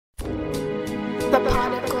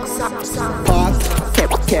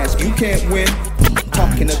Podcast, you can't win.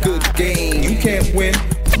 Talking a good game, you can't win.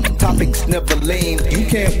 Topics never lame, you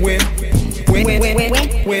can't win. Win.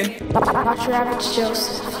 Paradis,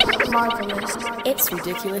 Joseph, marvelous. It's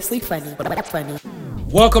ridiculously funny, but funny.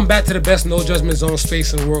 Welcome back to the best no judgment zone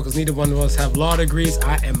space in the world, because neither one of us have law degrees.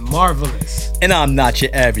 I am marvelous. And I'm not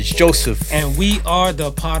your average Joseph. And we are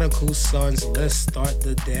the Prodigal Sons. Let's start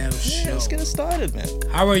the damn show. Let's get it started, man.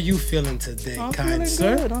 How are you feeling today, I'm kind feeling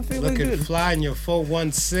sir? good. I'm feeling looking good. fly in your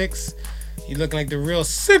 416. You looking like the real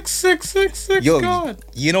 6666 Yo, God.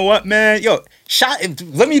 you know what, man? Yo,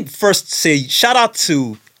 let me first say shout out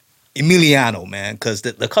to Emiliano, man, because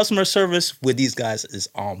the customer service with these guys is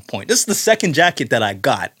on point. This is the second jacket that I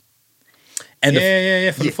got. And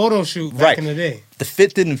For the photo shoot back in the day. The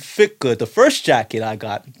fit didn't fit good. The first jacket I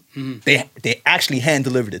got, they actually hand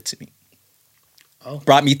delivered it to me. Oh.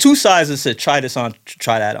 Brought me two sizes, said try this on,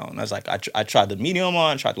 try that on. I was like, I tried the medium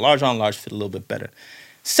on, tried the large on, large fit a little bit better.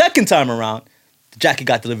 Second time around, the jacket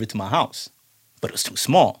got delivered to my house, but it was too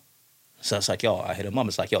small. So I was like, yo, I hit him up.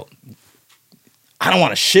 It's like, yo, I don't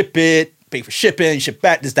want to ship it, pay for shipping, ship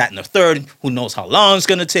back, this, that, and the third. Who knows how long it's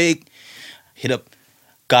going to take. Hit up,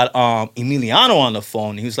 got Emiliano on the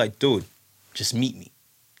phone. He was like, dude, just meet me.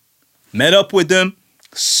 Met up with him.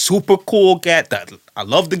 Super cool cat. I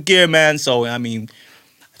love the gear, man. So, I mean,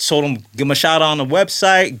 I told him, give him a shout out on the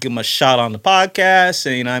website, give him a shout out on the podcast.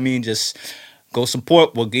 And, you know what I mean, just go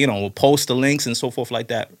support. We'll post the links and so forth like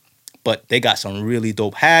that. But they got some really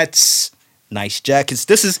dope hats. Nice jackets.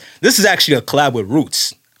 This is actually a collab with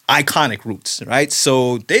Roots, iconic Roots, right?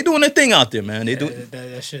 So they doing their thing out there, man.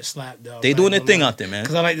 That shit slap though. They doing their thing out there, man.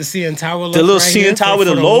 Because I like the CN Tower look. The little right CN Tower with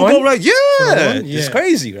the logo, one. right? Yeah, Yeah, it's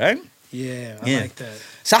crazy, right? Yeah, I like that.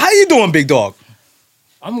 So how you doing, big dog?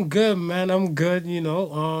 I'm good, man. I'm good. You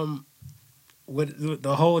know, with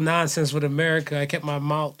the whole nonsense with America, I kept my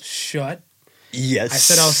mouth shut. Yes. I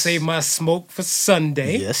said I'll save my smoke for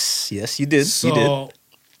Sunday. Yes, you did. So you did.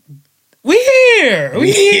 We here.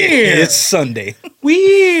 It's Sunday. We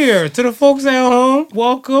here. To the folks at home,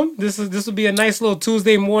 welcome. This will be a nice little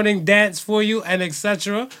Tuesday morning dance for you, and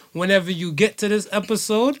etc. Whenever you get to this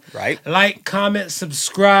episode, Right. Like, comment,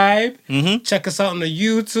 subscribe. Mm-hmm. Check us out on the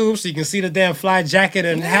YouTube so you can see the damn fly jacket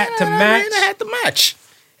and hat to match. Man, I had to match.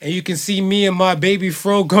 And you can see me and my baby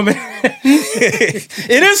fro coming.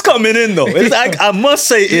 It is coming in though. I must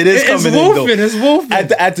say it is coming in though. It's wolfing.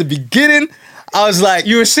 At the beginning, I was like,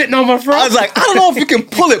 You were sitting on my fro. I was like, I don't know if you can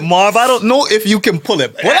pull it, Marv. I don't know if you can pull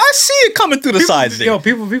it. But I see it coming through the sides there. Yo,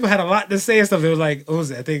 people had a lot to say and stuff. It was like, what was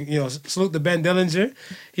it? I think, salute to Ben Dillinger.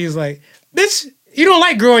 He was like, bitch, you don't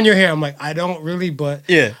like growing your hair. I'm like, I don't really, but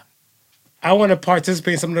Yeah. I want to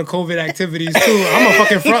participate in some of the COVID activities too. I'm a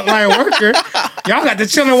fucking frontline worker. Y'all got to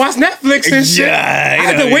chill and watch Netflix and shit. Yeah, I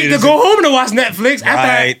had to wait to go home to watch Netflix after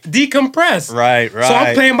I Right. decompress. Right. So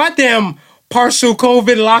I'm playing my damn partial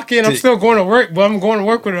COVID lock-in. I'm still going to work, but I'm going to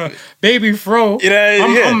work with a baby fro.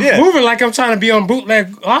 I'm moving like I'm trying to be on bootleg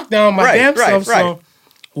lockdown my damn self. So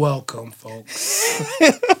welcome, folks.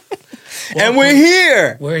 And we're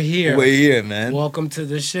here. We're here. We're here, man. Welcome to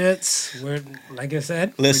the shits. We're, like I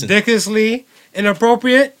said, Listen. ridiculously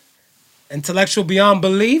inappropriate, intellectual beyond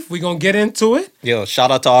belief. We're going to get into it. Yo,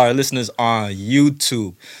 shout out to our listeners on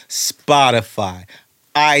YouTube, Spotify,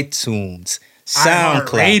 iTunes,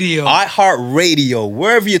 SoundCloud, iHeartRadio,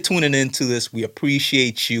 wherever you're tuning into this, we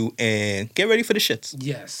appreciate you and get ready for the shits.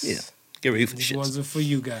 Yes. Yeah, get ready for the These shits. ones are for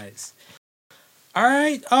you guys. All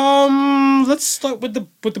right. Let's start with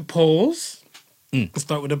the polls. Let's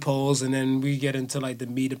start with the polls, and then we get into like the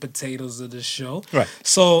meat and potatoes of the show. Right.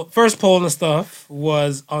 So first poll and stuff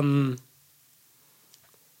was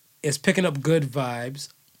is picking up good vibes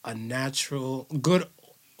a natural good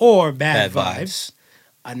or bad vibes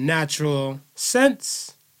a natural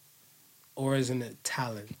sense, or isn't it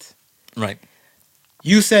talent? Right.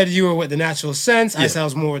 You said you were with the natural sense. Yeah. I said I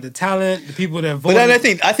was more with the talent. The people that But voted.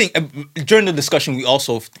 then I think during the discussion, we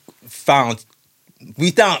also found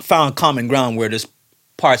common ground where there's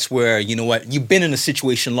parts where, you know what, you've been in a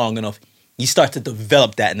situation long enough, you start to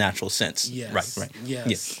develop that natural sense. Yes. Right.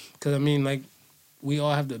 Yes. Because, I mean, like, we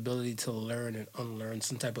all have the ability to learn and unlearn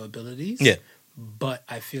some type of abilities. Yeah. But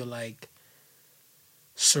I feel like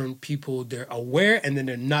certain people, they're aware and then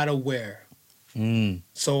they're not aware.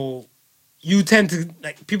 So you tend to,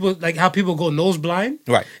 like, people, like how people go nose blind.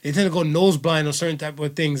 Right. They tend to go nose blind on certain type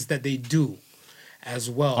of things that they do as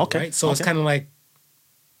well. Okay. Right? So it's kind of like,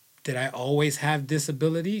 did I always have this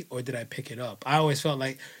ability or did I pick it up? I always felt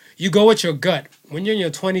like you go with your gut. When you're in your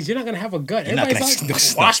 20s, you're not gonna have a gut. You're not Everybody's gonna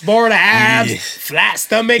like washboard abs, flat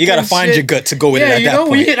stomach. You gotta find your gut to go with it at that point.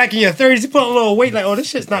 When you hit like in your 30s, you put a little weight, like, oh, this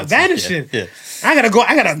shit's not vanishing. Yeah. I got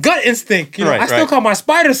a gut instinct. You know, I still call my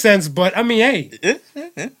spider sense, but I mean,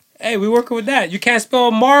 hey, we working with that. You can't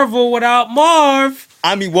spell Marvel without Marv.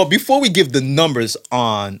 I mean, well, before we give the numbers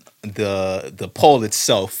on the poll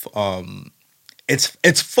itself,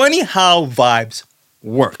 it's funny how vibes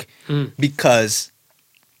work because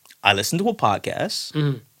I listened to a podcast,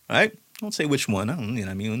 right? I won't say which one. I ain't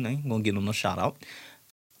gonna give them no shout out.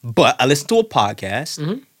 But I listened to a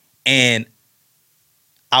podcast, and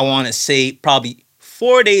I want to say probably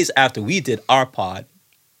 4 days after we did our pod,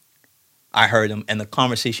 I heard them, and the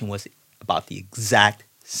conversation was about the exact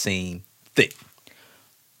same thing.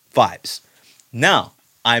 Vibes. Now,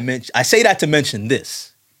 I say that to mention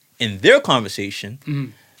this. In their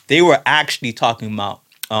conversation, they were actually talking about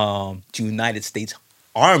the United States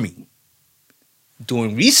Army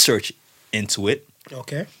doing research into it.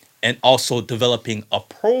 Okay. And also developing a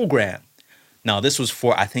program. Now, this was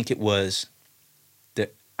for, I think it was, I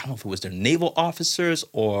don't know if it was their naval officers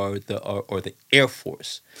or the Air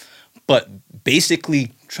Force. But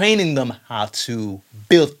basically training them how to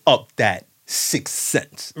build up that sixth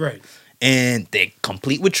sense. Right. And they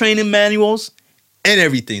complete with training manuals and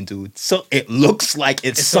everything, dude. So it looks like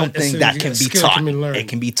it's something that can be taught. It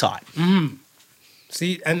can be taught.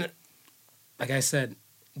 See, and like I said,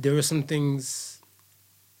 there were some things.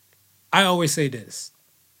 I always say this.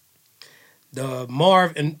 The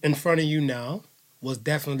Marv in front of you now was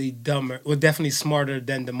definitely smarter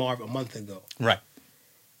than the Marv a month ago. Right.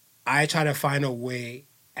 I try to find a way,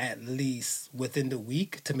 at least within the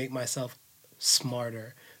week, to make myself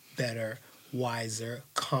smarter, better, wiser,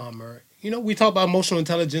 calmer. You know, we talked about emotional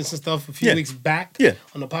intelligence and stuff a few weeks back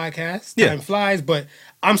on the podcast. Time flies, but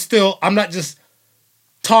I'm not just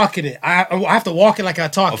talking it. I have to walk it like I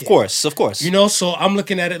talk it. Of course. You know, so I'm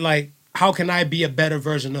looking at it like, how can I be a better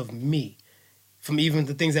version of me? From even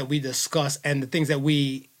the things that we discuss and the things that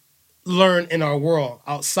we learn in our world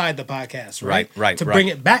outside the podcast, right? To bring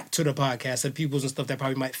it back to the podcast and people and stuff that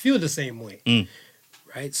probably might feel the same way,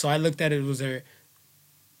 right? So I looked at it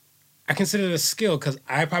I consider it a skill because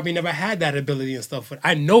I probably never had that ability and stuff. But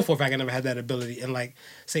I know for a fact I never had that ability in like,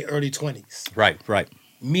 say, early 20s. Right.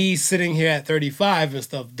 Me sitting here at 35 and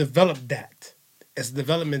stuff developed that. It's a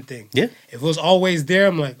development thing. Yeah. If it was always there,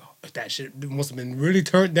 I'm like, oh, that shit must have been really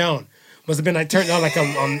turned down. Must have been like turned down like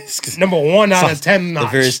I'm number 1 out of 10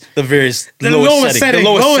 notch. The lowest setting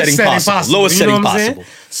possible. Lowest setting possible.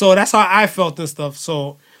 So that's how I felt and stuff.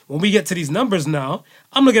 So when we get to these numbers now,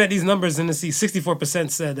 I'm looking at these numbers and to see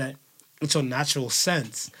 64% said that it's your natural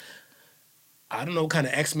sense. I don't know what kind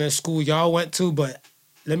of X-Men school y'all went to, but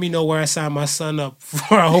let me know where I signed my son up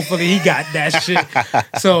for. Hopefully he got that shit.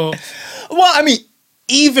 So, well, I mean,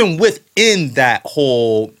 even within the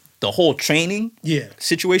whole training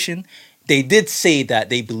situation, they did say that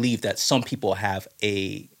they believe that some people have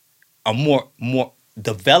a more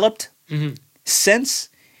developed sense,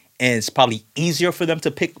 and it's probably easier for them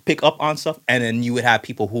to pick up on stuff. And then you would have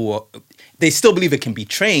people who they still believe it can be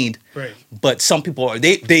trained, right? But some people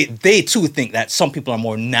they too think that some people are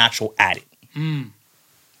more natural at it.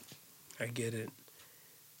 I get it.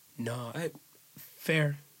 No,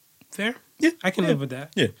 fair. Yeah, I can live with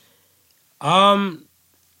that. Yeah.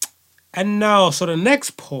 And now, so the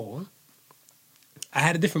next poll, I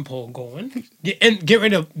had a different poll going. Get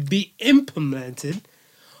ready to be implemented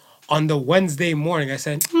on the Wednesday morning. I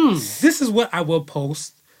said, this is what I will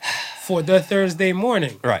post for the Thursday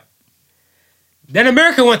morning. Right. Then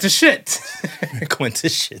America went to shit.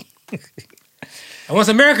 And once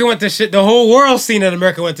America went to shit, the whole world seen that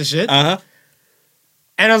America went to shit. Uh-huh.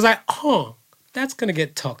 And I was like, oh, that's going to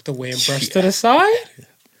get tucked away and brushed to the side.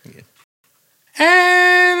 Yeah.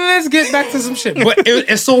 And let's get back to some shit. But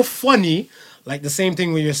it's so funny. Like the same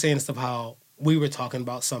thing when you're saying stuff, how we were talking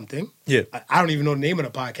about something. Yeah. I don't even know the name of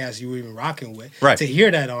the podcast you were even rocking with. Right. To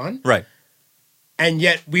hear that on. Right. And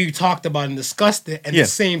yet we talked about it and discussed it. And the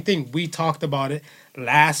same thing, we talked about it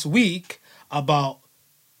last week about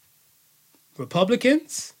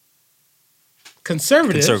Republicans,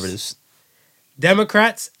 conservatives,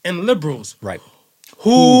 Democrats, and liberals. Right.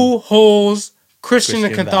 Who holds Christian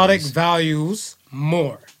and Catholic values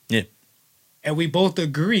more? Yeah. And we both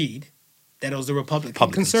agreed that it was the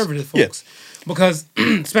Republican conservative folks. Yeah. Because,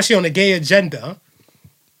 especially on the gay agenda,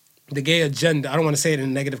 I don't want to say it in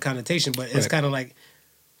a negative connotation, but it's kind of like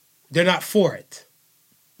they're not for it.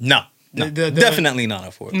 No. Definitely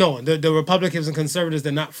not for it. No, the Republicans and conservatives,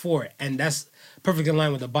 they're not for it. And that's perfectly in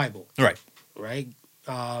line with the Bible. Right. Right?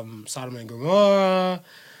 Sodom and Gomorrah,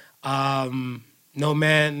 no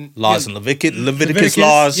man laws in Leviticus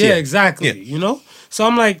laws. Yeah, exactly. Yeah. You know, so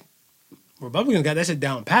I'm like, Republicans got that shit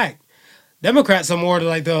down packed. Democrats are more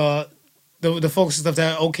like the folks and stuff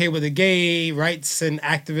that are okay with the gay rights and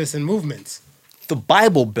activists and movements. The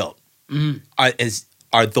Bible Belt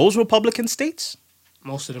are those Republican states?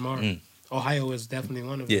 Most of them are. Ohio is definitely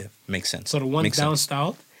one of them. Yeah, makes sense. So the ones down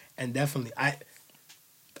south, and definitely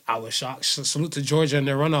I was shocked. Salute to Georgia and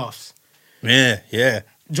their runoffs. Yeah.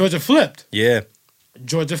 Georgia flipped. Yeah.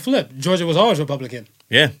 Georgia flipped. Georgia was always Republican.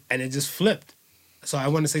 Yeah. And it just flipped. So I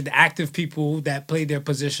want to say the active people that played their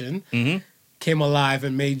position came alive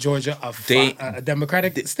and made Georgia a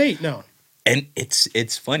Democratic state now. And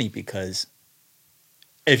it's funny because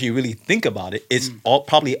if you really think about it, it's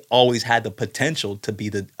probably always had the potential to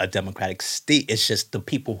be a Democratic state. It's just the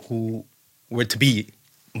people who were to be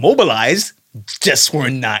mobilized just were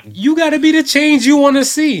not. You got to be the change you want to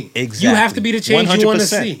see. Exactly. You have to be the change 100%, you want to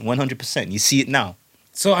see. 100%. You see it now.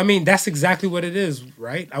 So, I mean, that's exactly what it is,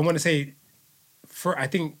 right? I want to say, I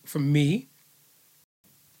think for me,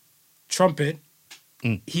 Trumpet,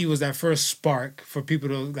 he was that first spark for people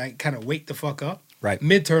to like kind of wake the fuck up. Right.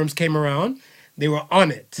 Midterms came around. They were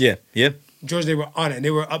on it. Yeah. George, they were on it.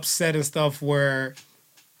 They were upset and stuff where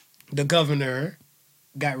the governor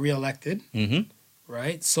got reelected.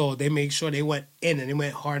 Right? So they made sure they went in and they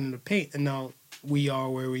went hard in the paint. And now we are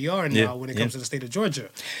where we are now when it comes to the state of Georgia.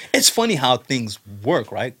 It's funny how things work,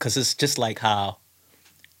 right? Because it's just like how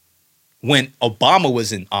when Obama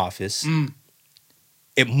was in office,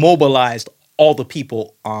 it mobilized all the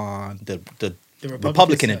people on the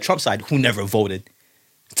Republican and Trump side who never voted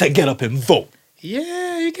to get up and vote.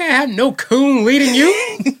 Yeah, you can't have no coon leading you.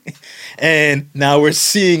 And now we're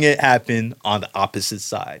seeing it happen on the opposite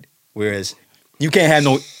side. Whereas you can't have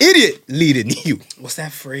no idiot leading you. What's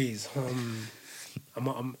that phrase? I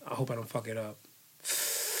hope I don't fuck it up.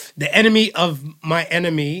 The enemy of my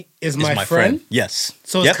enemy is my friend. Yes.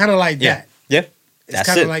 So it's kind of like that. Yeah. It's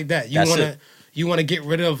kind of like that. You want to get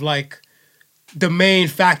rid of like the main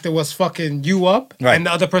factor was fucking you up, and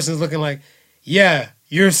the other person's looking like, yeah,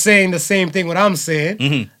 you're saying the same thing what I'm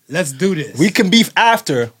saying. Let's do this. We can beef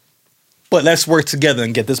after, but let's work together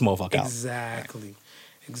and get this motherfucker out.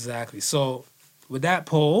 Exactly. So with that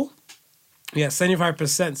poll,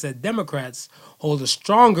 75% said Democrats hold a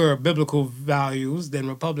stronger biblical values than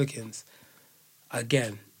Republicans.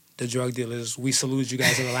 Again, the drug dealers, we saluted you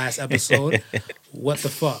guys in the last episode. What the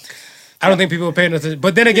fuck? I don't think people are paying attention.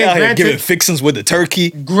 But then again, granted, giving fixings with the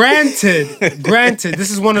turkey. Granted,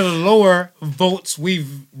 this is one of the lower votes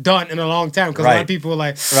we've done in a long time because a lot of people are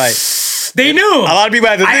like, they knew. A lot of people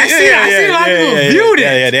had to. I see a lot of people viewed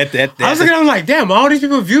it. I was looking, I'm like, damn, all these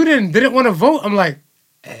people viewed it and didn't want to vote. I'm like,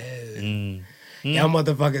 y'all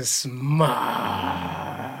motherfuckers smart.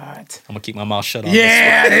 I'm gonna keep my mouth shut on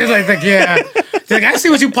They was like, Like, I see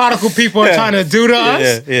what you particle people are trying to do to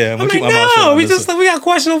us. I'm like, no, we got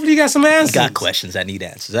questions. Hopefully, you got some answers. Got questions that need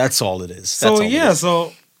answers. That's all it is.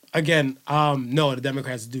 So again, no, the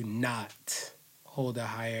Democrats do not hold a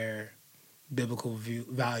higher biblical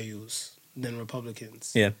values than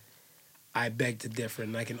Republicans. Yeah, I beg to differ,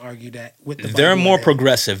 and I can argue that with the they're more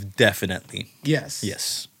progressive, definitely.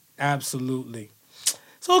 Yes, absolutely.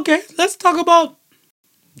 So okay, let's talk about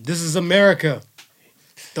This Is America.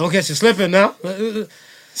 Don't catch you slipping now.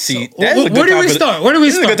 See, where do we start?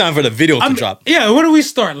 This is a good time for the video to drop. Yeah, where do we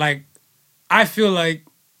start? Like, I feel like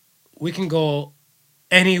we can go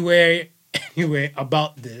anywhere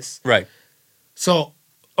about this. Right. So,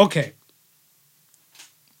 okay.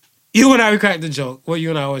 You and I, we cracked the joke. Well, you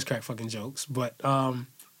and I always crack fucking jokes. But,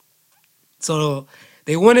 so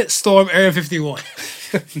they wanted storm Area 51.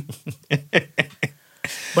 But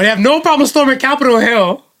they have no problem storming Capitol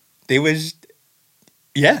Hill. They was...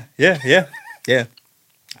 Yeah.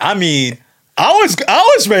 I mean, I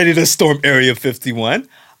was ready to storm Area 51.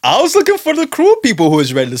 I was looking for the crew of people who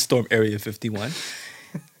was ready to storm Area 51.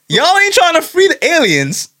 Y'all ain't trying to free the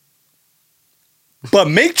aliens, but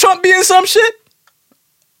make Trump be in some shit?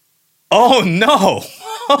 Oh, no.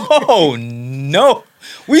 Oh, no.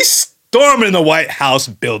 We storming the White House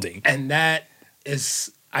building. And that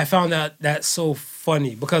is... I found that's so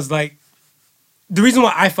funny because, like, the reason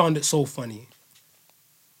why I found it so funny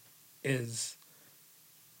is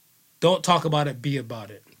don't talk about it, be about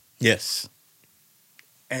it. Yes.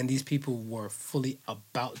 And these people were fully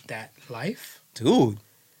about that life. Dude.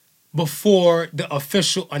 Before the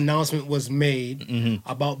official announcement was made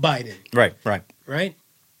about Biden. Right?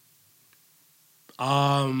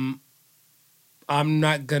 I'm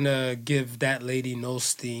not gonna give that lady no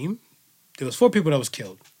steam. There was 4 people that was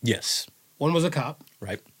killed. Yes. 1 was a cop.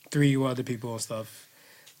 Right. 3 were other people and stuff.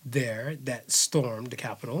 there that stormed the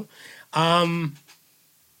Capitol. In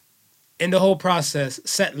the whole process,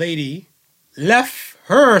 Set Lady left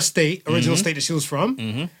her state, original state that she was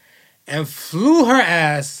from, and flew her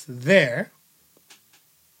ass there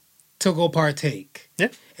to go partake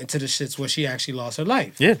into the shits where she actually lost her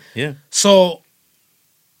life. Yeah, yeah. So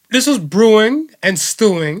this was brewing and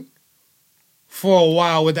stewing for a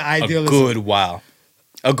while with the idealism. A good while.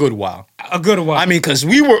 A good while. I mean, because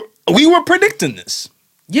we were predicting this.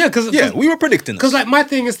 Yeah, we were predicting this. Because like my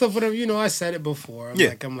thing and stuff, whatever, you know, I said it before.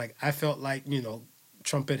 I'm like, I felt like, you know,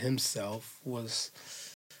 Trumpet himself was,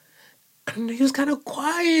 he was kind of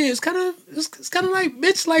quiet. It's kind of like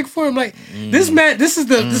bitch-like for him. Like this man, this is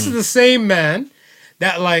the same man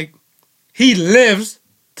that like he lives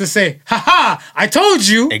to say, "Ha ha, I told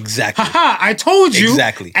you." Exactly. Ha ha, I told you.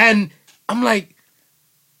 Exactly. And I'm like,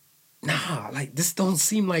 nah, like this don't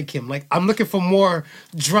seem like him. Like I'm looking for more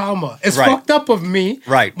drama. It's fucked up of me.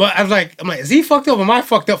 Right. But I'm like, is he fucked up? Or am I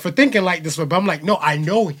fucked up for thinking like this way? But I'm like, no, I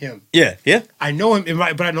know him. Yeah, yeah. I know him,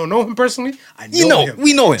 but I don't know him personally. I know him.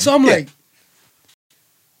 We know him. So I'm like,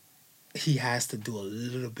 he has to do a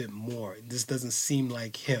little bit more. This doesn't seem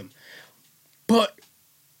like him. But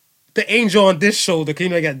the angel on this shoulder, you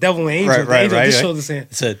know, you got devil and angel. The angel on this shoulder saying,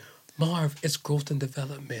 Marv, it's growth and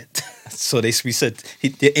development. So we said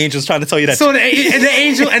the angel's trying to tell you that. So the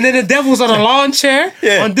angel and then the devil's on a lawn chair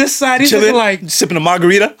on this side. He's chilling, like sipping a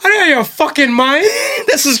margarita. Are you out of your fucking mind?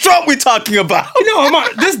 This is Trump we're talking about. You know,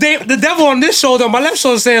 the devil on this shoulder, my left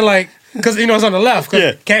shoulder saying like, because you know it's on the left,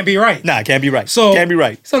 can't be right. Nah, can't be right. So can't be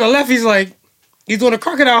right. So on the left, he's like, he's doing a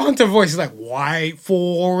crocodile hunter voice. He's like, white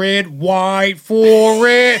forehead,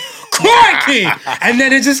 crikey, and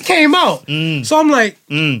then it just came out. So I'm like,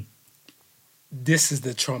 this is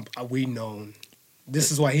the Trump we known.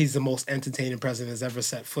 This is why he's the most entertaining president that's ever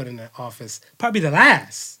set foot in the office. Probably the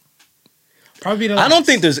last. I don't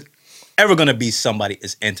think there's ever gonna be somebody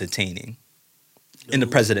as entertaining in the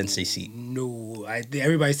presidency seat. No,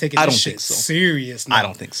 everybody's taking this shit serious now. I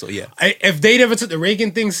don't think so, yeah. If they never took the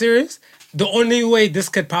Reagan thing serious, the only way this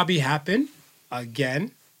could probably happen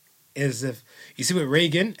again is if you see with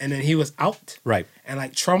Reagan and then he was out. Right. And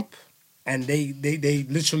like Trump, and they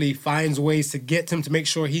literally finds ways to get him to make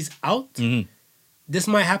sure he's out. Mm-hmm. This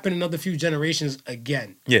might happen in another few generations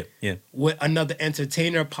again. Yeah, yeah. With another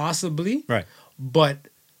entertainer possibly. Right. But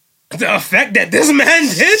the effect that this man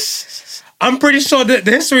did, I'm pretty sure that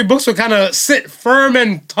the history books will kind of sit firm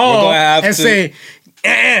and tall and say,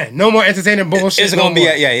 no more entertaining bullshit. It's going to be,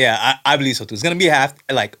 I believe so too. It's going to be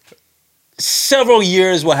several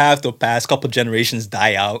years will have to pass, couple generations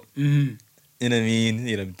die out. Mm-hmm. You know what I mean?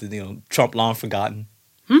 You know, Trump long forgotten.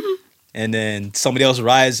 Mm-hmm. And then somebody else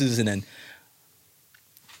rises and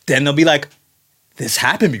then they'll be like, this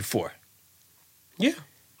happened before. Yeah.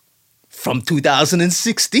 From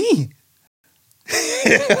 2016.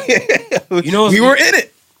 You know, we were in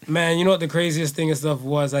it. Man, you know what the craziest thing and stuff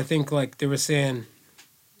was? I think like they were saying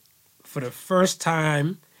for the first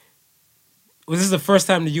time, this is the first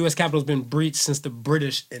time the U.S. Capitol's been breached since the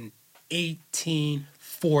British in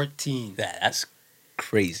 1814. That's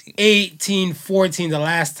crazy. 1814, the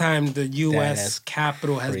last time the U.S.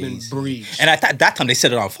 Capitol has been breached. And at that time, they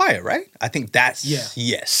set it on fire, right? I think that's... Yeah.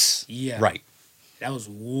 Yes. Yeah. Right. That was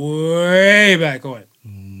way back when.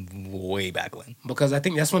 Way back when. Because I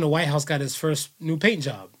think that's when the White House got his first new paint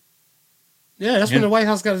job. Yeah, that's when the White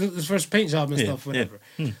House got his first paint job and stuff, whatever.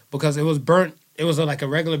 Yeah. Because it was burnt. It was like a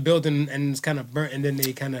regular building and it's kind of burnt, and then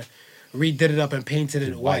they kind of redid it up and painted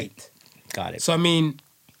it white. Got it. So, I mean...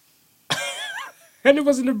 And it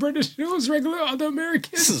wasn't the British. It was regular other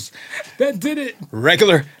Americans that did it.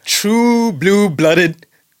 Regular, true, blue-blooded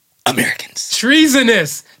Americans.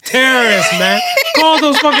 Treasonous terrorists, man. Call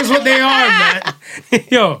those fuckers what they are, man.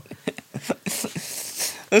 Yo.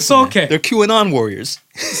 It's okay. They're QAnon warriors.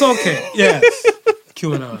 It's okay. Yes.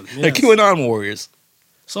 QAnon. Yes. They're QAnon warriors.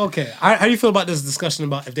 It's okay. How do you feel about this discussion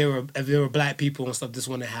about if they were black people and stuff, this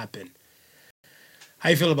wouldn't happen?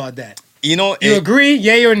 How you feel about that? You know, you agree?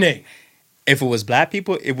 Yay or nay? If it was black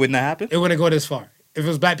people, it wouldn't have happened? It wouldn't go this far. If it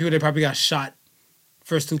was black people, they probably got shot.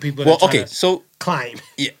 First two people so climb.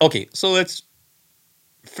 Yeah, okay, so let's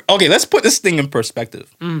put this thing in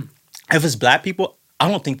perspective. If it's black people, I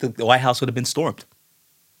don't think the White House would have been stormed.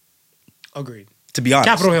 Agreed. To be honest.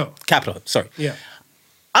 Capitol Hill, sorry. Yeah.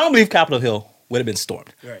 I don't believe Capitol Hill would have been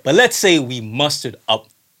stormed. Right. But let's say we mustered up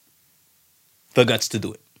the guts to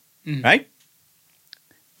do it. Right?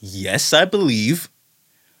 Yes, I believe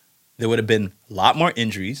there would have been a lot more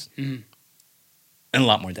injuries and a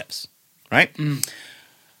lot more deaths, right?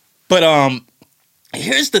 But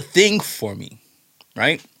here's the thing for me,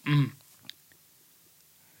 right?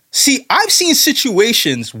 See, I've seen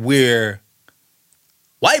situations where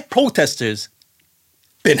white protesters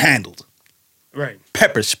been handled, Right.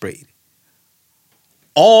 pepper sprayed,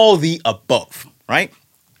 all the above, right?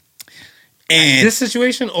 And This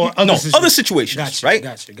situation or other situations? Other situations, Gotcha, right?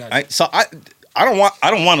 Gotcha. Right. So I don't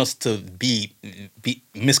want us to be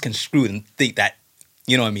misconstrued and think that,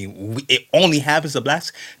 you know what I mean, it only happens to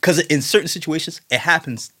blacks, because in certain situations it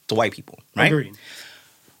happens to white people, right? Agreed.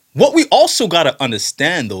 What we also got to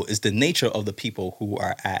understand, though, is the nature of the people who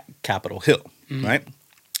are at Capitol Hill, right?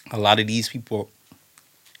 A lot of these people,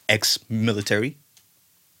 ex-military,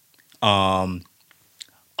 a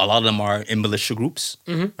lot of them are in militia groups,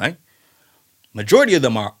 right? Majority of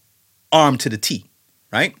them are armed to the T,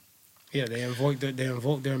 right? Yeah, they invoke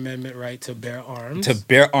their amendment right to bear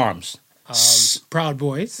arms. Proud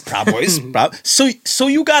boys. Proud boys. Proud. So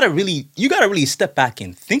you gotta really step back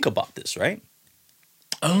and think about this, right?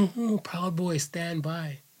 Oh, Proud Boys, stand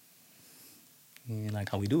by. You like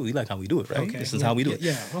how we do it. You like how we do it, right? Okay. This is how we do it.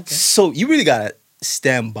 Yeah, okay. So you really gotta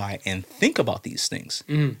stand by and think about these things.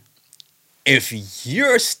 If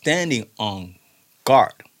you're standing on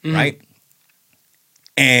guard, right,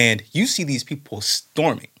 and you see these people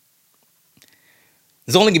storming,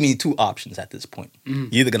 there's only giving you two options at this point. You're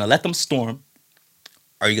either gonna let them storm,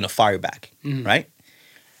 or you're gonna fire back, right?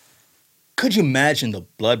 Could you imagine the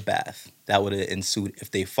bloodbath that would have ensued if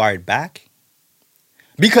they fired back?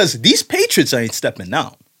 Because these patriots ain't stepping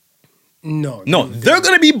down. No, they're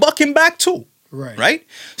gonna be bucking back too. Right.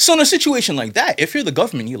 So in a situation like that, if you're the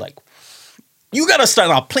government, you're like, you gotta start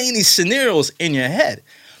now playing these scenarios in your head.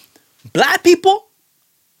 Black people,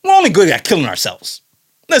 we're only good at killing ourselves.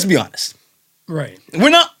 Let's be honest. Right. We're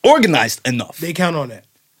not organized enough. They count on that.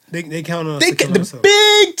 They count on us. They get the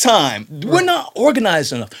big time. Right. We're not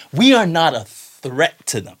organized enough. We are not a threat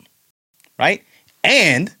to them, right?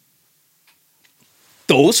 And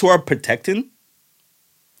those who are protecting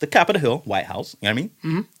the Capitol Hill, White House, you know what I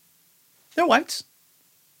mean? They're whites.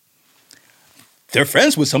 They're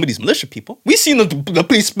friends with some of these militia people. We've seen the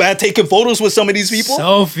policeman taking photos with some of these people.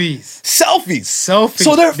 Selfies.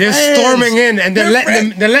 So they're storming in and they're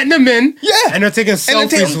letting them in. Yeah. And they're taking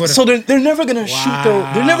selfies with them. So them. they're never gonna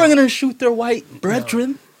shoot their white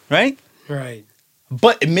brethren, right? Right.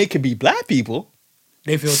 But it could be black people.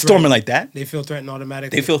 They feel storming like that. They feel threatened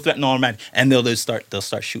automatically. And they'll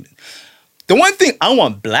start shooting. The one thing I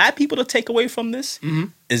want black people to take away from this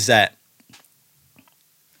is that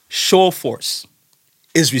show of force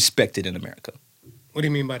is respected in America. What do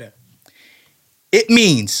you mean by that? It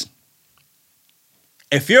means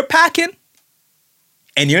if you're packing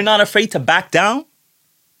and you're not afraid to back down,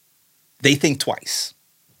 they think twice.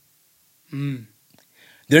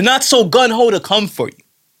 They're not so gun-ho to come for you.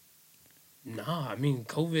 Nah, I mean,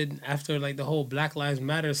 COVID, after like the whole Black Lives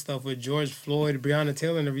Matter stuff with George Floyd, Breonna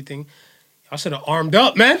Taylor and everything, y'all should have armed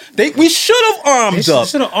up, man. We should have armed up.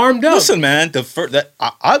 Should have armed up. Listen, man,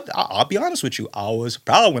 I'll be honest with you. I was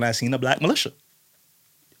proud when I seen a black militia.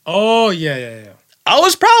 Oh, yeah. I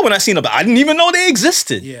was proud when I seen them. I didn't even know they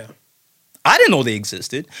existed. Yeah. I didn't know they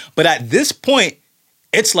existed. But at this point,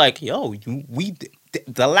 it's like, yo,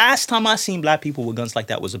 the last time I seen black people with guns like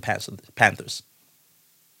that was the Panthers.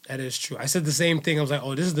 That is true. I said the same thing. I was like,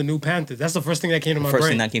 oh, this is the new Panthers. That's the first thing that came to my brain. First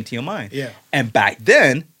thing that came to your mind. Yeah. And back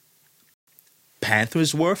then,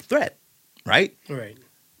 Panthers were a threat, right? Right.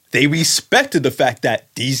 They respected the fact that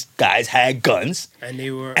these guys had guns. And they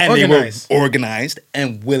were organized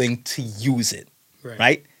and willing to use it,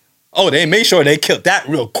 right? Oh, they made sure they killed that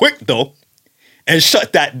real quick, though, and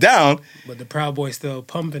shut that down. But the Proud Boys still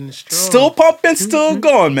pumping and strong. Still pumping, still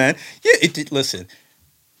going, man. Yeah, listen,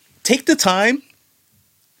 take the time,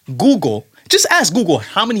 just ask Google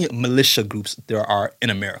how many militia groups there are in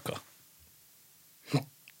America.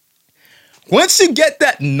 Once you get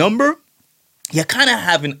that number, you kind of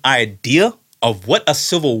have an idea of what a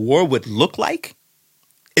civil war would look like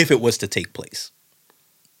if it was to take place.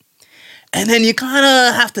 And then you kind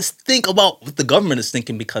of have to think about what the government is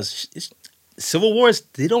thinking, because civil wars,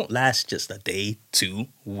 they don't last just a day, 2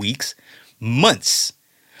 weeks, months.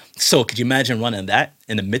 So could you imagine running that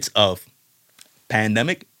in the midst of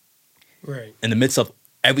pandemic? Right. In the midst of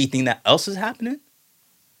everything that else is happening?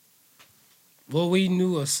 Well, we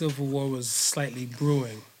knew a civil war was slightly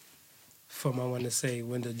brewing from, I want to say,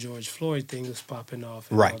 when the George Floyd thing was popping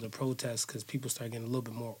off and all the protests, because people started getting a little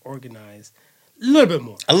bit more organized. A little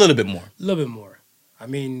bit more. I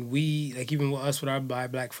mean, we, like even with us with our Buy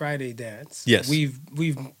Black Friday dance, yes, we've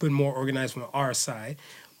been more organized from our side,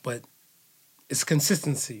 but it's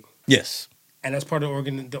consistency. Yes. And that's part of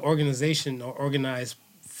the organization or organized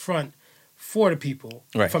front for the people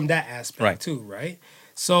from that aspect too, right?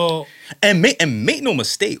 So and make no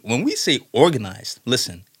mistake, when we say organized,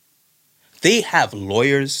 listen, they have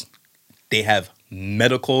lawyers, they have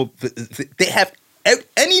medical, they have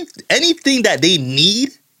anything that they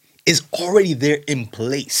need is already there in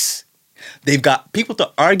place. They've got people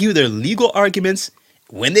to argue their legal arguments.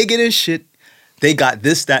 When they get in shit, they got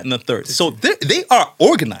this, that, and the third. So they are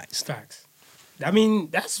organized. Facts. I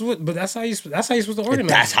mean, that's how you're supposed to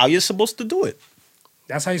organize. That's how you're supposed to do it.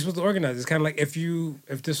 That's how you're supposed to organize. It's kind of like if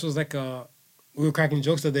this was like we were cracking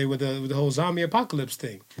jokes today with the whole zombie apocalypse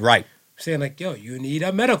thing. Right. Saying like, yo, you need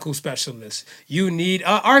a medical specialist. You need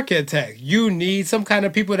an architect. You need some kind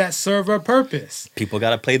of people that serve a purpose. People got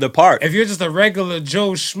to play their part. If you're just a regular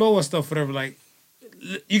Joe Schmo and stuff, whatever, like,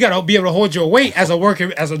 you got to be able to hold your weight as a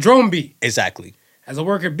worker, as a drone bee. Exactly. As a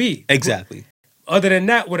worker bee. Exactly. Other than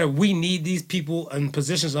that, whatever, we need these people in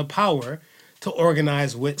positions of power to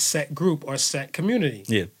organize with set group or set community.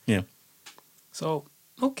 Yeah, yeah. So,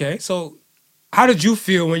 okay. So, how did you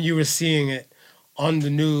feel when you were seeing it on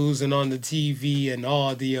the news and on the TV and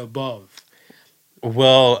all the above?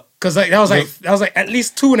 Well, because that was like at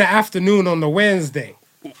least 2 in the afternoon on the Wednesday.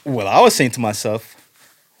 Well, I was saying to myself,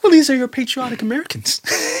 well, these are your patriotic Americans.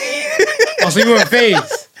 Oh, so you weren't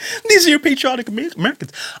phased. These are your patriotic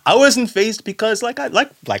Americans. I wasn't phased because, like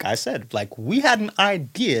I said, like we had an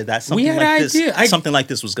idea that something like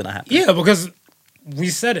this was gonna happen. Yeah, because we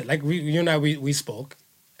said it. Like you and I, we spoke,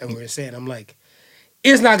 and we were saying, I'm like,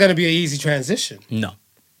 it's not gonna be an easy transition. No.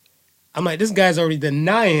 I'm like, this guy's already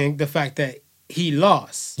denying the fact that he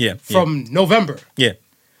lost. Yeah. From November. Yeah.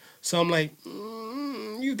 So I'm like,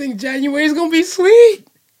 you think January's gonna be sweet?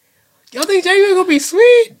 Y'all think January's gonna be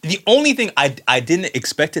sweet? The only thing I didn't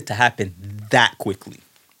expect it to happen that quickly.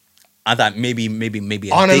 I thought maybe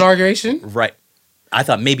on inauguration. Right. I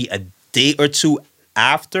thought maybe a day or two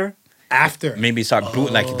after. Maybe start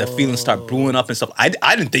brewing, like the feelings start brewing up and stuff. I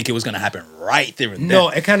didn't think it was gonna happen right there and then. No,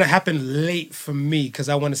 it kind of happened late for me because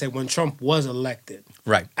I want to say when Trump was elected.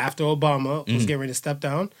 Right. After Obama was getting ready to step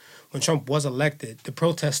down, when Trump was elected, the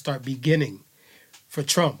protests start beginning for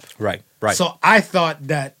Trump. Right. Right. So I thought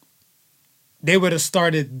that they would have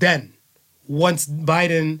started then, once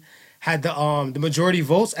Biden had the majority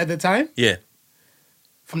votes at the time. Yeah.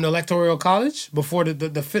 From the Electoral College before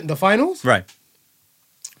the finals. Right.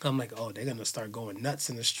 I'm like, oh, they're gonna start going nuts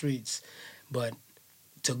in the streets, but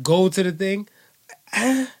to go to the thing,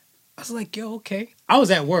 I was like, yo, okay. I was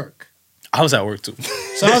at work. I was at work too.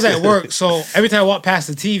 So I was at work. So every time I walk past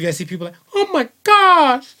the TV, I see people like, oh my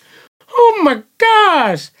gosh, oh my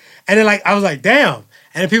gosh, and then like I was like, damn.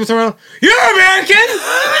 And then people turn around, you're American?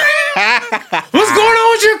 What's going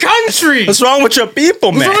on with your country? What's wrong with your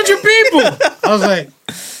people, man? What's wrong with your people? I was like,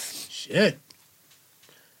 shit.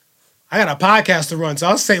 I got a podcast to run, so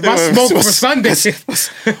I'll save my smoke for Sunday.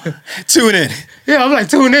 Tune in. Yeah, I'm like,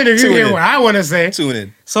 tune in if you hear what I want to say. Tune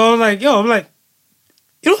in. So I'm like, you know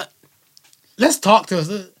what? Let's talk to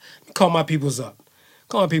us. Call my peoples up.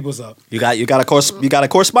 You got a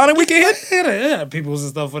correspondent we can hit? Yeah, peoples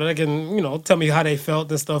and stuff where they can, tell me how they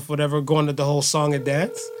felt and stuff, whatever, going to the whole song and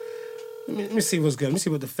dance. Let me see what's good. Let me see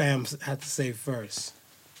what the fam had to say first.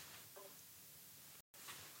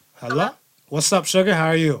 Hello? What's up, sugar? How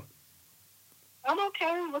are you? I'm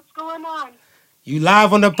okay. What's going on? You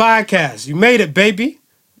live on the podcast. You made it, baby.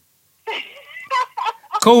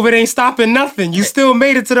 COVID ain't stopping nothing. You still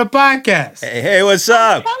made it to the podcast. Hey, what's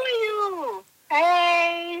up? I'm telling you.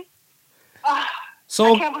 Hey.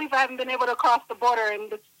 So I can't believe I haven't been able to cross the border in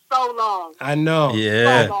so long. I know.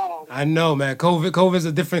 Yeah. So long. I know, man. COVID's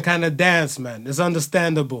a different kind of dance, man. It's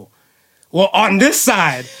understandable. Well, on this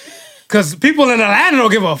side, because people in Atlanta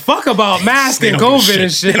don't give a fuck about masks and COVID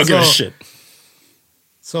and shit. They don't give a shit.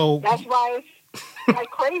 So that's why it's like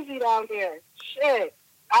crazy down there. Shit.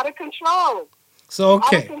 Out of control. So,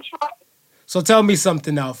 okay. Out of control. So tell me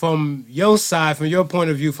something now. From your side, from your point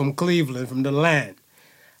of view, from Cleveland, from the land,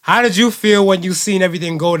 how did you feel when you seen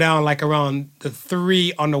everything go down like around the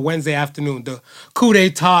 3 on the Wednesday afternoon, the coup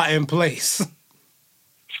d'etat in place?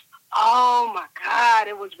 Oh, my God.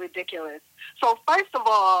 It was ridiculous. So, first of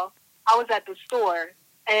all, I was at the store,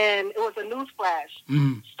 and it was a news flash.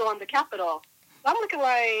 Storm the Capitol. I'm looking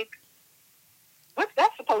like, what's that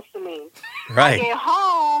supposed to mean? Right. I get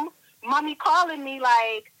home, mommy calling me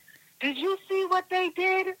like, did you see what they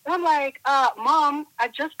did? And I'm like, Mom, I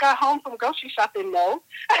just got home from grocery shopping. No.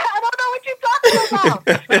 I don't know what you're talking about.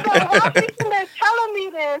 So while she's in there telling me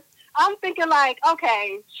this, I'm thinking like,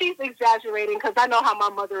 okay, she's exaggerating because I know how my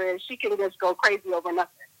mother is. She can just go crazy over nothing.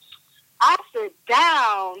 I sit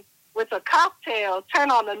down with a cocktail, turn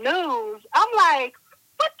on the news. I'm like,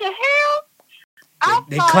 what the hell?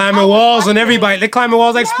 They climbing walls and everybody. They climbing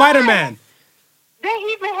walls like Spider-Man. They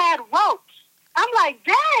even had ropes. I'm like,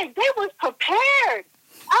 dang, they was prepared.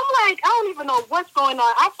 I'm like, I don't even know what's going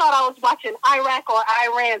on. I thought I was watching Iraq or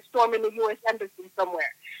Iran storming the U.S. Embassy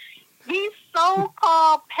somewhere. These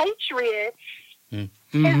so-called patriots is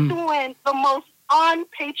doing the most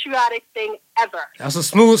unpatriotic thing ever. That's a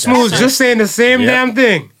smooth, just saying the same damn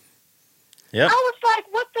thing. Yep. I was like,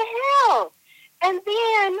 what the hell? And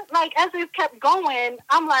then, like, as it kept going,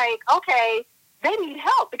 I'm like, okay, they need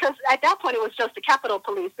help. Because at that point, it was just the Capitol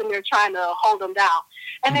Police, and they're trying to hold them down.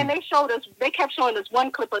 And then they kept showing us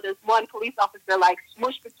one clip of this one police officer, like,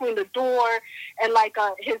 smushed between the door and, like,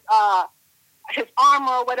 his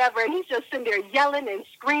armor or whatever. And he's just sitting there yelling and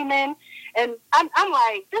screaming. And I'm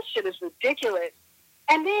like, this shit is ridiculous.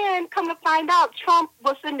 And then, come to find out, Trump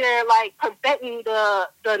was in there, like, preventing the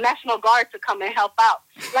National Guard to come and help out.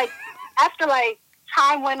 Like, after, like,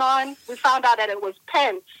 time went on, we found out that it was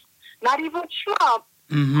Pence, not even Trump,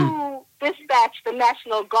 who dispatched the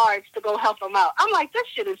National Guards to go help him out. I'm like, this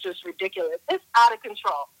shit is just ridiculous. It's out of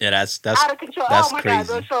control. Yeah, that's out of control. That's oh, my crazy.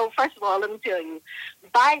 God. So, first of all, let me tell you,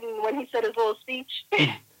 Biden, when he said his little speech,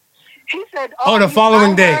 he said, the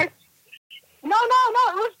following day. No,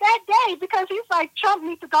 it was that day because he's like, Trump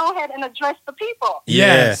needs to go ahead and address the people.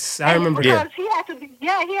 Yes, I remember because that. he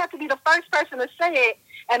had to be the first person to say it.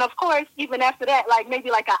 And of course, even after that, like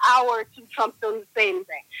maybe like an hour or two, Trump didn't say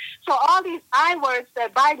anything. So all these I words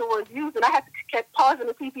that Biden was using, I had to keep pausing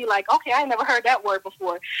the TV like, okay, I never heard that word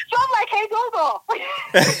before. So I'm like, hey, Google. What's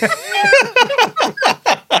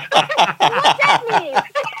that mean?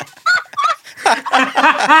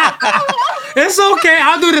 It's okay.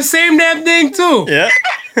 I'll do the same damn thing too. Yeah.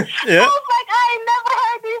 I was like, I ain't never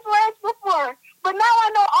heard these words before. But now I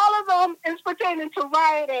know all of them is pertaining to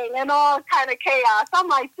rioting and all kind of chaos. I'm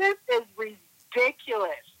like, this is ridiculous.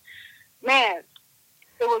 Man,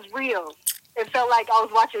 it was real. It felt like I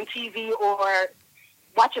was watching TV or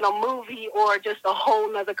watching a movie or just a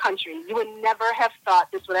whole nother country. You would never have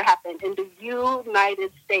thought this would have happened in the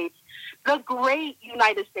United States, the great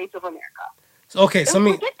United States of America. Okay, so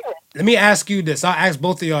let me ask you this. I'll ask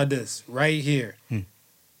both of y'all this right here.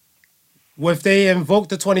 If they invoke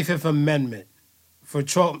the 25th Amendment for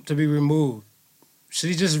Trump to be removed, should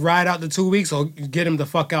he just ride out the 2 weeks or get him the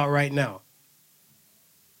fuck out right now?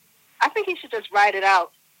 I think he should just ride it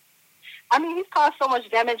out. I mean, he's caused so much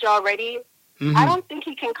damage already. I don't think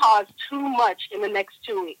he can cause too much in the next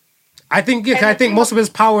 2 weeks. I think most of his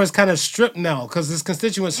power is kind of stripped now because his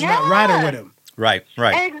constituents are not riding with him. Right.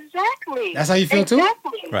 Exactly. That's how you feel too?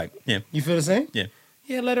 Right, yeah. You feel the same? Yeah.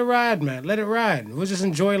 Yeah, let it ride, man. Let it ride. We'll just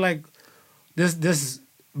enjoy like this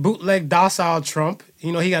bootleg docile Trump.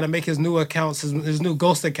 You know, he got to make his new accounts, his new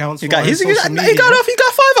ghost accounts. He got 5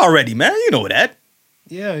 already, man. You know that.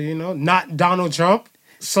 Yeah, you know, not Donald Trump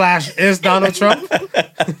 / is Donald Trump.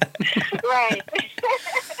 Right.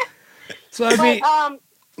 So I mean,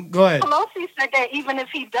 go ahead. Pelosi said that even if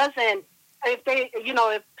he doesn't,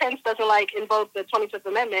 if Pence doesn't like invoke the 25th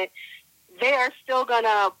Amendment, they are still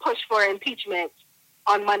gonna push for impeachment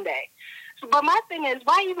on Monday. But my thing is,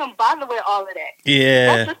 why even bother with all of that?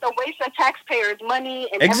 Yeah. That's just a waste of taxpayers' money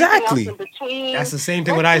and exactly. everything else in between. That's the same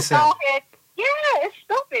thing what I said. Yeah, it's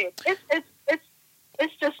stupid.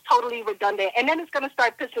 It's just totally redundant. And then it's going to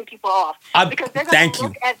start pissing people off. Because they're going to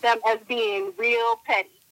look at them as being real petty.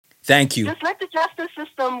 Thank you. Just let the justice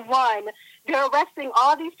system run. They're arresting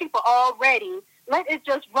all these people already. Let it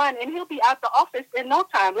just run, and he'll be out the office in no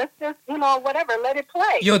time. Let's just, whatever, let it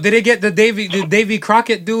play. Yo, did they get the Davy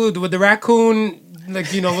Crockett dude with the raccoon,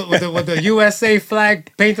 like, with the USA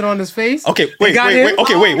flag painted on his face? Okay, wait.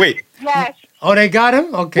 Yes. Oh, they got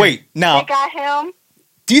him? Okay. Wait, now. They got him.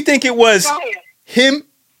 Do you think it was him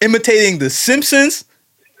imitating The Simpsons,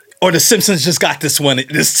 or The Simpsons just got this one?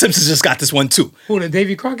 The Simpsons just got this one too. Who, the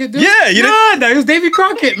Davy Crockett dude? Yeah, it was Davy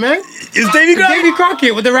Crockett, man. It's Davy Crockett? Davy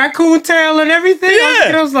Crockett with the raccoon tail and everything.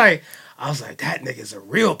 Yeah. I was like, that nigga's a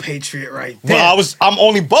real patriot right there. Well, I'm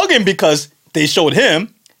only bugging because they showed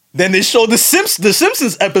him, then they showed the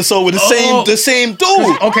Simpsons episode with the same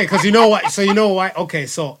dude. Okay, because you know what? So you know why? Okay,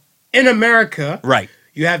 so in America, right,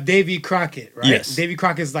 you have Davy Crockett, right? Yes. Davy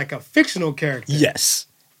Crockett is like a fictional character. Yes.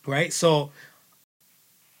 Right? So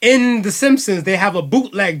in The Simpsons, they have a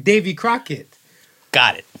bootleg Davy Crockett.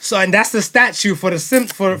 Got it. So, and that's the statue for for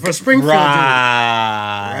Springfield.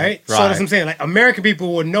 Right? So that's what I'm saying. Like, American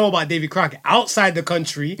people would know about Davy Crockett. Outside the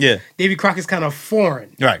country, Davy Crockett's kind of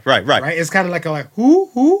foreign. Right. It's kind of like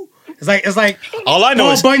who? It's like all I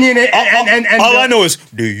know is Bunyan all I know is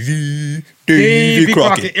Davy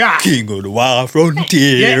Crockett, King of the Wild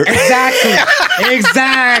Frontier. Yeah,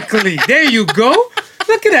 exactly. There you go.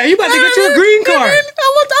 Look at that. You about to get you a green card.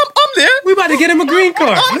 I'm there. We about to get him a green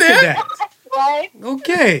card. I'm Look there. at that. Right?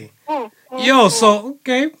 Okay. Yo, so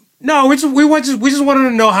okay. No, we just wanted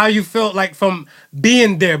to know how you felt like from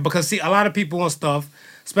being there, because see, a lot of people and stuff,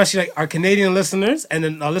 especially like our Canadian listeners and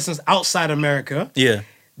then our listeners outside America, Yeah.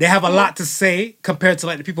 they have a lot to say compared to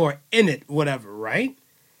like the people who are in it, whatever, right?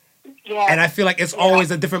 Yeah. And I feel like it's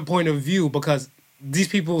always a different point of view, because these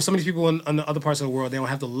people, some of these people in the other parts of the world, they don't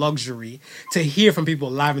have the luxury to hear from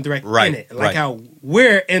people live and direct in it. Like how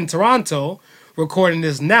we're in Toronto recording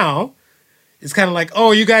this now. It's kind of like,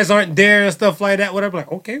 oh, you guys aren't there and stuff like that, whatever.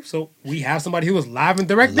 Like, okay, so we have somebody who was live and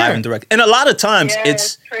direct there. Live and direct. And a lot of times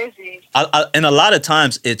it's crazy. And a lot of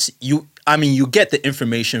times it's you. I mean, you get the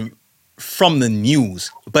information from the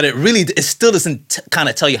news, but it still doesn't kind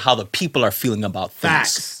of tell you how the people are feeling about things.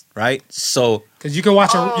 Facts. Right? So because you can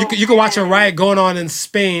watch you can watch a riot going on in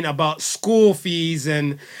Spain about school fees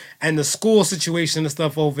and the school situation and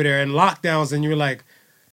stuff over there and lockdowns, and you're like,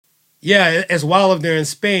 yeah, it's wild up there in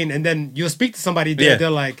Spain. And then you'll speak to somebody there, they're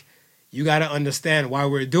like, you got to understand why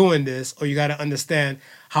we're doing this, or you got to understand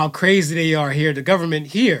how crazy they are here, the government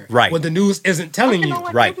here, right? What the news isn't telling you.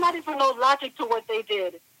 Right. There's not even no logic to what they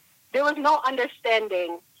did. There was no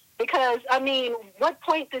understanding, because, I mean, what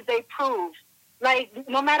point did they prove? Like,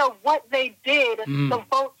 no matter what they did, the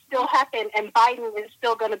vote still happened, and Biden is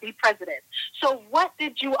still going to be president. So what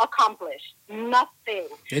did you accomplish? Nothing.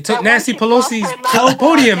 They took Nancy Pelosi's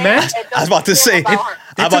podium, man. I was about to say.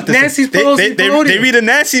 They took Nancy Pelosi's podium. They read a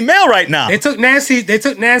Nancy mail right now. They took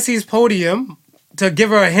Nancy's podium to give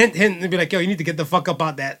her a hint and be like, yo, you need to get the fuck up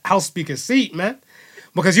out that House Speaker seat, man.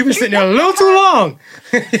 Because you've been sitting there a little too long.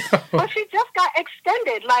 Well, she just got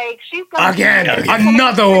extended. Like, she's going again,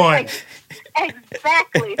 another one.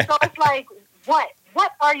 Exactly. So it's like, what?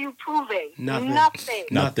 What are you proving? Nothing.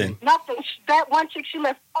 That one chick, she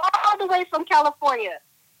left all the way from California,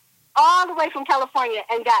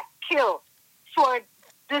 and got killed for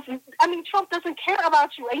this. I mean, Trump doesn't care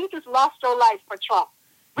about you, and you just lost your life for Trump.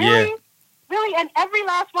 Really? Yeah. Really? And every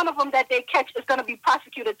last one of them that they catch is going to be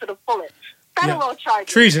prosecuted to the fullest. Federal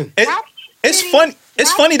charges. Treason. It's fun.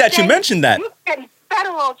 It's funny that you mentioned that. You get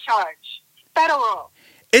federal charge. Federal.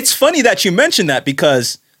 It's funny that you mentioned that,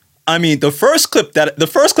 because I mean, the first clip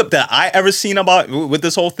that I ever seen about with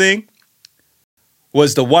this whole thing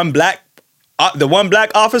was the one black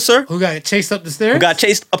officer who got chased up the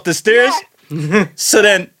stairs. Yeah. So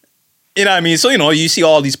then, you know what I mean? So, you know, you see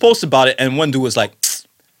all these posts about it, and one dude was like,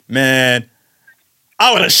 man,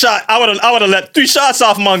 I would have let 3 shots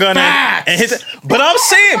off my gun and hit it. But I'm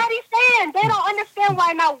saying, they don't understand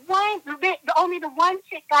why only the one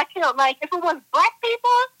chick got killed. Like, if it was black people,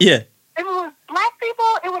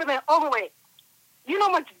 it would have been overweight. You know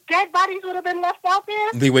how much dead bodies would have been left out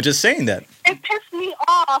there? They were just saying that. It pissed me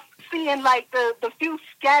off seeing, like, the few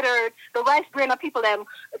scattered, the rice grain of people that,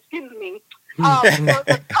 excuse me, that's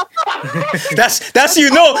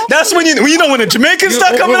when you know when the Jamaicans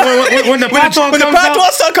start coming out. When the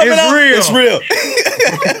patois start coming out, it's real.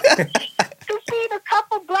 To see the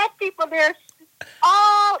couple black people, they're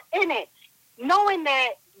all in it, knowing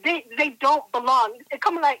that they don't belong.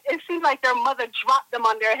 It seems like their mother dropped them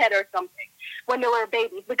on their head or something when they were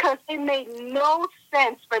babies, because it made no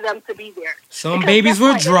sense for them to be there. Some babies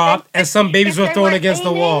were dropped and some babies were thrown against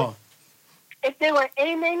the wall. If they were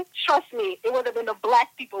aiming, trust me, it would have been the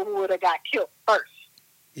black people who would have got killed first.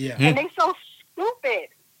 Yeah. And they so stupid.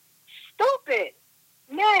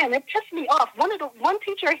 Man, it pissed me off. One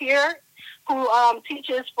teacher here who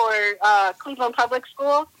teaches for Cleveland Public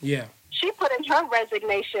Schools. Yeah. She put in her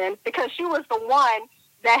resignation because she was the one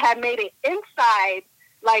that had made it inside,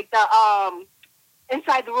 like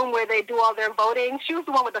inside the room where they do all their voting. She was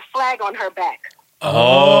the one with the flag on her back.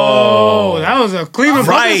 Oh, that was a Cleveland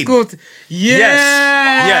Public School.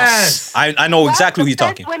 Yes. I know exactly who you're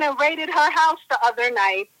talking. Went and raided her house the other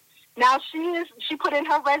night. Now she put in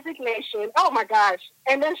her resignation. Oh my gosh!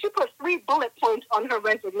 And then she put 3 bullet points on her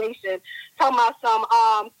resignation, talking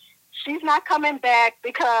about she's not coming back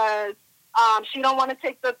because she don't want to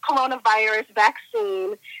take the coronavirus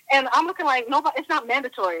vaccine. And I'm looking like, nobody. It's not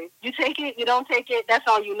mandatory. You take it, you don't take it. That's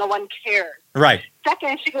on you. No one cares. Right.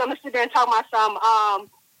 Second, she's gonna sit there and talk about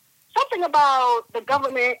something about the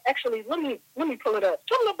government. Actually, let me pull it up.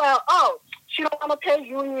 Something about she don't want to pay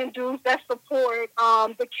union dues that support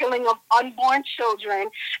the killing of unborn children.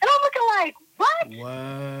 And I'm looking like, what?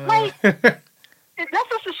 Like, that's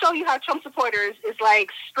just to show you how Trump supporters is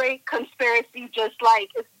like straight conspiracy. Just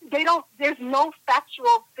like there's no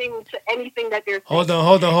factual thing to anything that they're saying. Hold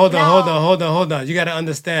on. You got to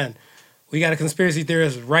understand. We got a conspiracy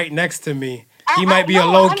theorist right next to me. He might be a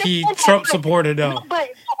low-key Trump supporter, though. No, but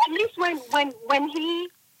at least when he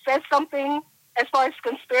says something as far as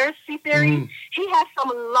conspiracy theories, he has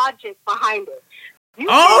some logic behind it.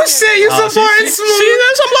 Shit, you supporting Smooth. See,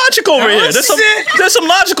 there's some logic over here. There's some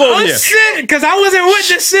logic over here. Shit, because I wasn't with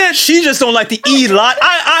this shit. She just don't like the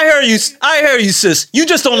I hear you, sis. You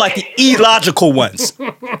just don't like the illogical ones.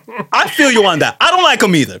 I feel you on that. I don't like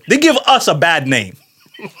them either. They give us a bad name.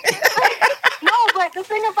 No, but the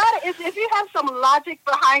thing about it is, if you have some logic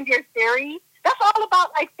behind your theory, that's all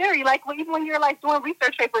about like theory. Like even when you're like doing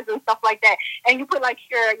research papers and stuff like that, and you put like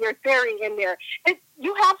your theory in there,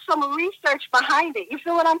 you have some research behind it. You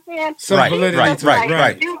feel what I'm saying? Right.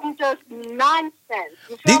 It's just nonsense.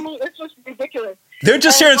 You feel me? It's just ridiculous. They're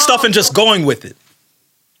just hearing stuff and just going with it.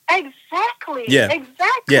 Exactly. Yeah.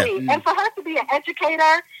 Exactly. Yeah. And for her to be an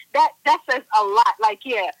educator, that says a lot. Like,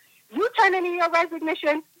 yeah, you turn in your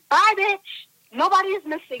resignation. Bye, bitch. Nobody is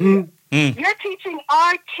missing you. You're teaching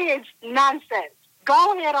our kids nonsense.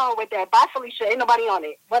 Go ahead on with that. Bye, Felicia. Ain't nobody on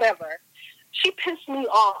it. Whatever. She pissed me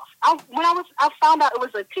off. When I found out it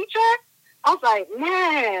was a teacher, I was like,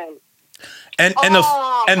 man.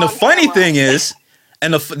 And the funny thing is,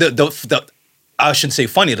 and the I shouldn't say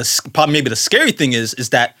funny. Probably maybe the scary thing is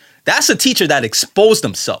that that's a teacher that exposed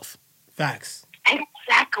himself. Facts.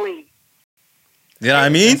 Exactly. You know what I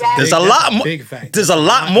mean? There's a lot more. There's a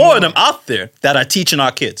lot more of them out there that are teaching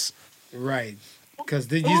our kids. Right. Because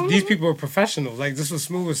these people are professionals. Like this was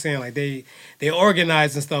Smooth was saying. Like they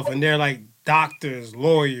organize and stuff, and they're like doctors,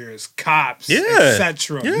 lawyers, cops,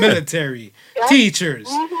 etc., military, teachers.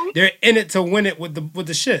 They're in it to win it with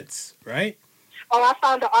the shits, right? Oh, I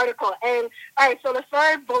found the article. And all right, so the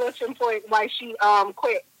third bulletin point why she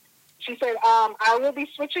quit. She said, I will be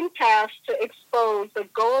switching paths to expose the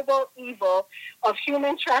global evil of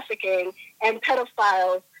human trafficking and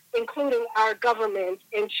pedophiles, including our government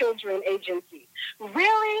and children agencies.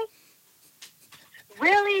 Really?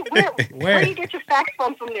 Really? Where do you get your facts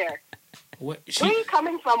from there? Where are you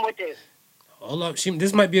coming from with this? Hold up.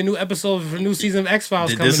 This might be a new episode of a new season of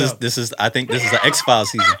X-Files coming up. I think this is an X-Files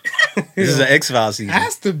season. This is an X-Files season.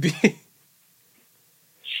 Has to be.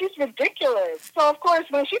 She's ridiculous. So, of course,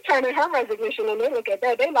 when she turned in her resignation and they look at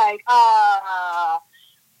that, they like,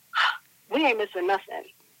 we ain't missing nothing.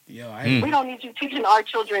 We don't need you teaching our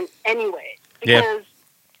children anyway. Because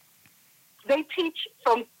they teach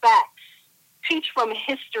from facts, teach from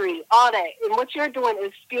history, all that. And what you're doing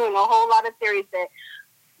is spewing a whole lot of theories that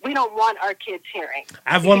we don't want our kids hearing.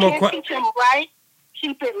 I have one more question. Teach them right,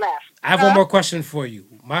 keep it left. I have one more question for you.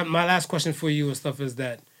 My last question for you and stuff is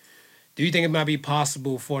that, do you think it might be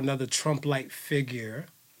possible for another Trump-like figure,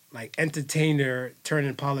 like entertainer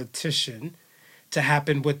turning politician, to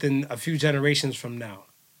happen within a few generations from now?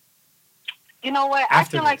 You know what? I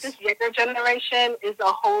feel like this younger generation is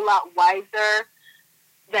a whole lot wiser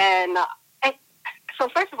than... So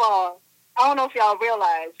first of all, I don't know if y'all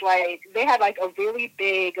realize, like, they had, like, a really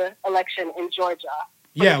big election in Georgia.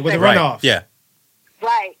 Yeah, with the runoff. Yeah.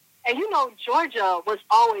 Right. And you know, Georgia was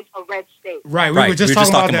always a red state. Right. We were just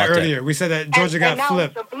talking about that earlier. We said that Georgia got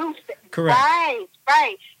flipped. Now it's a blue state. Correct.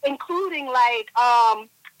 Right. Including like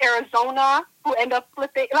Arizona, who end up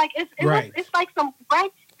flipping. Like it's like some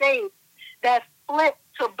red states that flip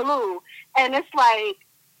to blue, and it's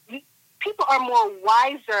like people are more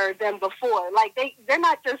wiser than before. Like they're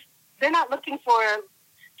not looking for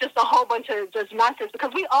just a whole bunch of just nonsense,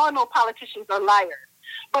 because we all know politicians are liars.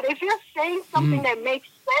 But if you're saying something that makes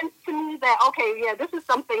sense to me, that, okay, yeah, this is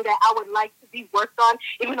something that I would like to be worked on,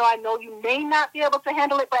 even though I know you may not be able to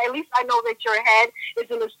handle it, but at least I know that your head is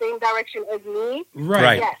in the same direction as me.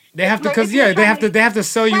 Right. Yes. They have to, because they have to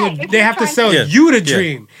sell you. They have to sell you the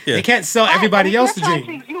dream. Yeah. They can't sell everybody else the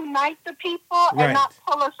dream. To unite the people and not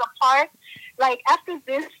pull us apart. Like after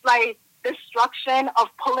this, like destruction of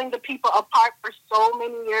pulling the people apart for so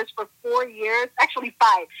many years, for 4 years, actually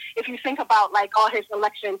 5. If you think about like all his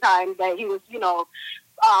election time that he was,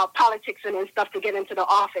 politics and stuff to get into the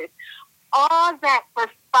office, all that for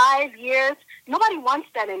 5 years, nobody wants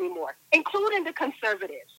that anymore, including the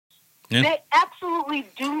conservatives. Yeah. They absolutely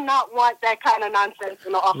do not want that kind of nonsense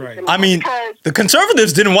in the office anymore. I mean, the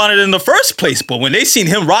conservatives didn't want it in the first place, but when they seen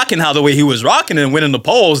him rocking the way he was rocking and winning the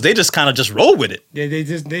polls, they just kind of just rolled with it. Yeah,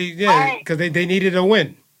 because they needed a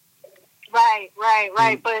win.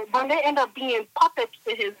 Right. But when they end up being puppets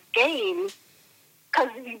to his games, because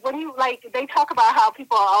when they talk about how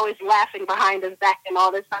people are always laughing behind his back and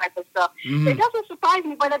all this type of stuff, it doesn't surprise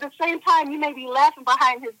me. But at the same time, you may be laughing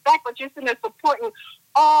behind his back, but you're sitting there supporting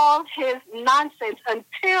all his nonsense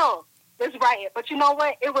until this riot. But you know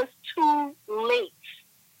what? It was too late.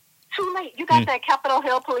 Too late. You got that Capitol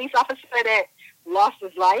Hill police officer that lost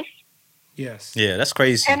his life. Yes. Yeah, that's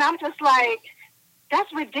crazy. And I'm just like,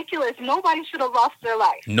 That's ridiculous. Nobody should have lost their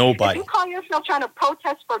life. Nobody. If you call yourself trying to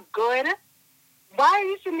protest for good, why are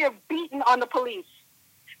you sitting there beating on the police?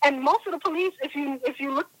 And most of the police, if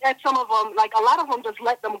you look at some of them, like a lot of them just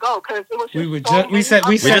let them go because it was just we said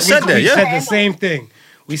the same thing.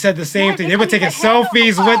 We said the same thing. They were taking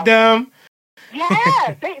selfies with them.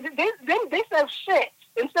 Yeah, they said shit.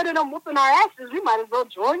 Instead of them whooping our asses, we might as well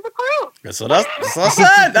join the crew. That's what I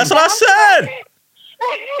said. That's what I said.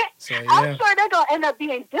 So, yeah. I'm sure they're gonna end up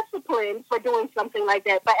being disciplined for doing something like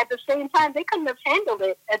that. But at the same time, they couldn't have handled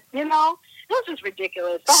it. You know, it was just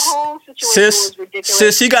ridiculous. The whole situation was ridiculous.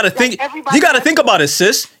 Sis, you gotta think. You gotta think about it,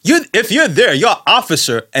 sis. If you're there, you're an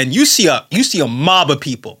officer, and you see a mob of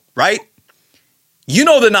people, right? You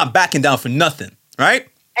know they're not backing down for nothing, right?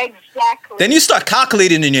 Exactly. Then you start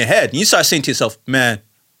calculating in your head, and you start saying to yourself, "Man,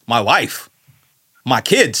 my wife, my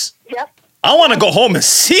kids. Yep. I want to go home and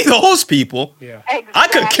see those people. Yeah. Exactly. I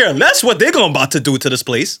could care less what they're going about to do to this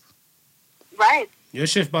place." Right. Your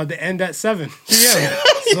shift about to end at 7. Yeah.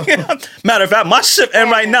 So, Matter of fact, my shift end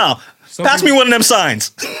right now. Pass me one of them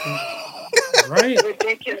signs. Right.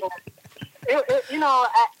 Ridiculous. You know,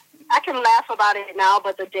 I can laugh about it now,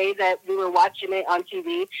 but the day that we were watching it on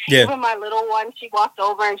TV, even my little one, she walked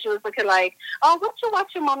over and she was looking like, "Oh, what you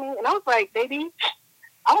watching, mommy?" And I was like, "Baby,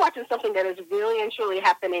 I'm watching something that is really and truly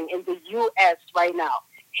happening in the U.S. right now.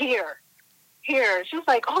 Here." She was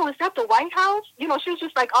like, "Oh, is that the White House?" You know, she was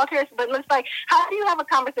just like, all curious. But it's like, how do you have a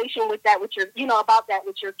conversation with that with your, about that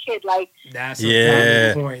with your kid? Like, that's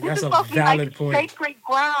a valid point. This That's is a supposed to be valid point. sacred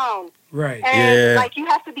ground. Right. And like you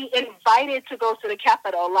have to be invited to go to the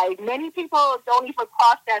Capitol. Like many people don't even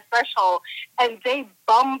cross that threshold, and they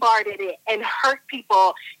bombarded it and hurt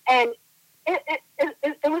people. And it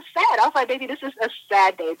was sad. I was like, "Baby, this is a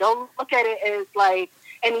sad day. Don't look at it as like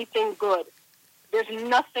anything good. There's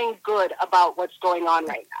nothing good about what's going on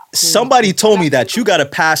right now." Somebody told me that you got to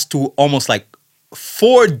pass through almost like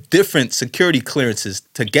 4 different security clearances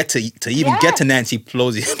to get to even get to Nancy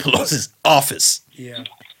Pelosi's office. Yeah.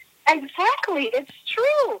 Exactly. It's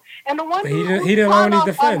true. And the one he didn't allow any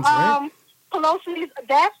defense, right? Pelosi's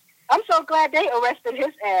desk, I'm so glad they arrested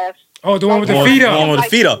his ass. Oh, the one with the feet up. The one with the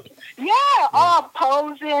feet up. Yeah, all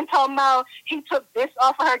posing, talking about he took this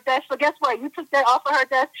off of her desk. So guess what? You took that off of her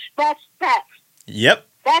desk. That's theft. Yep.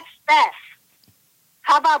 That's theft.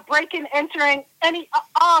 How about breaking, entering,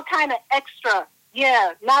 all kind of extra?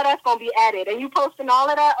 Yeah, now that's going to be added. And you posting all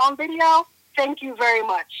of that on video? Thank you very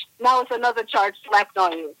much. Now it's another charge slapped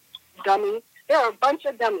on you. Dummy. There are a bunch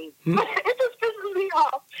of dummies. It just pisses me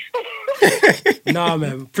off. No,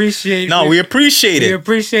 man. Appreciate it. No, we appreciate it. We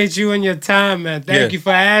appreciate you and your time, man. Thank you for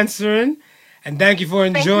answering. And thank you for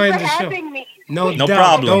enjoying the show. Me. No doubt.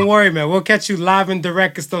 problem. Don't worry, man. We'll catch you live and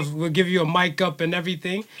direct and stuff. We'll give you a mic up and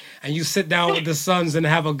everything. And you sit down with the sons and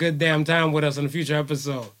have a good damn time with us in a future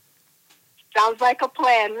episode. Sounds like a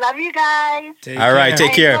plan. Love you guys. All right,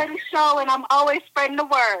 take care. I enjoy the show, and I'm always spreading the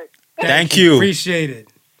word. Thank you. Appreciate it.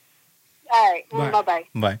 All right. Bye. Bye-bye.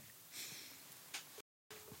 Bye.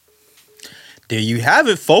 There you have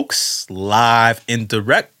it, folks. Live and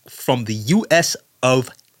direct from the U.S. of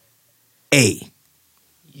A.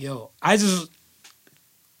 Yo,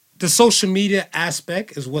 the social media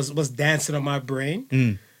aspect is what's dancing on my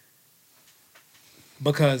brain.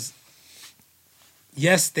 Because,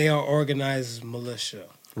 yes, they are organized militia.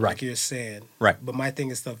 Right. Like you're saying. Right. But my thing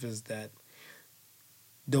and stuff is that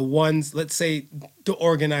the ones, let's say, the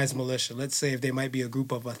organized militia, let's say if they might be a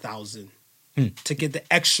group of 1,000, to get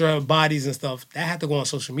the extra bodies and stuff, that had to go on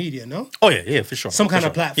social media, no? Oh, yeah, for sure. Some kind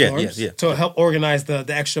of platforms to help organize the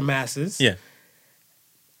extra masses. Yeah.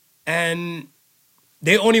 And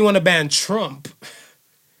they only want to ban Trump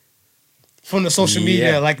from the social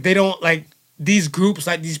media. Like, they don't, like, these groups,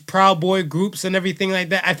 like these Proud Boy groups and everything like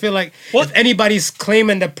that. I feel like if anybody's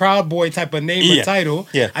claiming the Proud Boy type of name or title,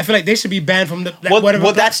 I feel like they should be banned from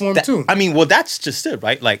whatever platform too. I mean, that's just it,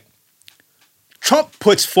 right? Like, Trump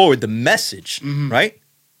puts forward the message, right?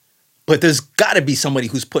 But there's got to be somebody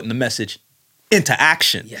who's putting the message into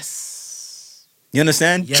action. Yes. You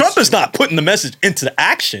understand? Yes, Trump is not putting the message into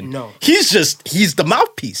action. No. He's the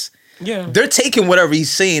mouthpiece. Yeah. They're taking whatever he's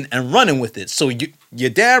saying and running with it. So you're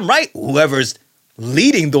damn right. Whoever's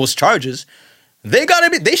leading those charges, they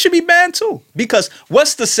should be banned too. Because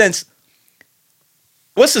what's the sense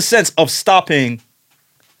of stopping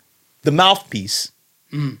the mouthpiece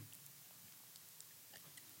and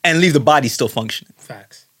leave the body still functioning?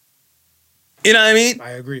 Facts. You know what I mean? I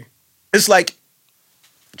agree. It's like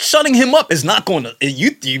shutting him up is not going to.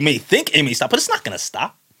 You may think it may stop, but it's not going to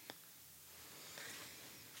stop.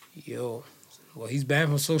 Yo, well, he's banned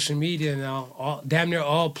from social media now. Damn near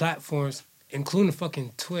all platforms, including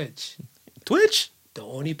fucking Twitch. Twitch? The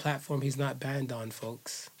only platform he's not banned on,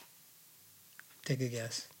 folks. Take a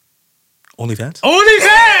guess. OnlyFans?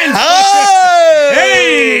 OnlyFans! Oh!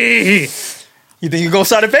 Hey! You think you gonna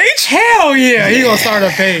start a page? Hell yeah, he gonna start a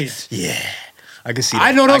page. Yeah. I can see that.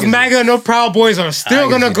 I know those MAGA and no Proud Boys are still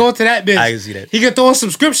gonna go to that bitch. I can see that. He can throw a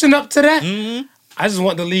subscription up to that. Mm-hmm. I just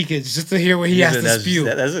want the leakage, just to hear what he has to spew.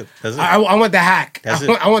 That's it. I want the hack.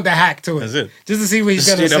 I want the hack to it. That's it. Just to see what he's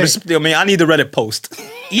gonna say. I mean, I need the Reddit post.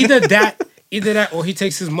 Either that, or he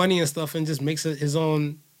takes his money and stuff and just makes it his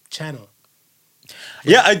own channel.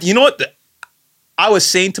 Yeah, you know what? I was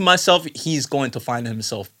saying to myself, he's going to find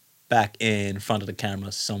himself back in front of the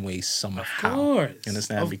camera some way, somehow. Of course. You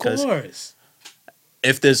understand? Of course.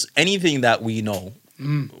 If there's anything that we know,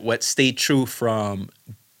 what stayed true from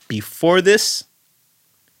before this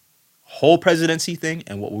whole presidency thing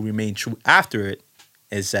and what will remain true after it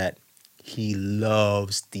is that he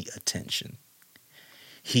loves the attention.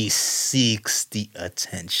 He seeks the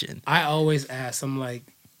attention. I always ask, I'm like,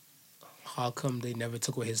 how come they never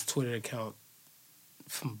took away his Twitter account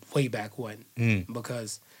from way back when?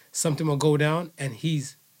 Because something will go down and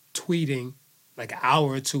he's tweeting like an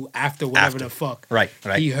hour or two after whatever the fuck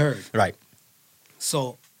he heard. Right.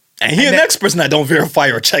 So... And he's the next person that don't verify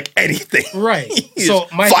or check anything. Right. So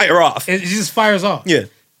fire off. It just fires off. Yeah.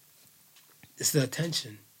 It's the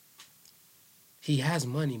attention. He has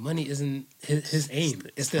money. Money isn't his aim.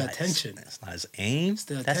 It's the attention. That's not his aim. It's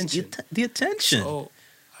the attention. That's the attention. So,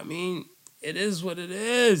 I mean, it is what it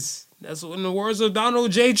is. That's what, in the words of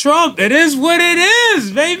Donald J. Trump, it is what it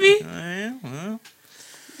is, baby. Yeah, well.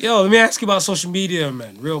 Yo, let me ask you about social media,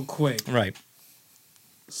 man, real quick. Right.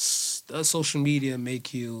 Does social media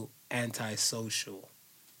make you antisocial?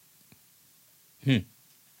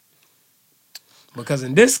 Because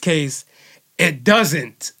in this case, it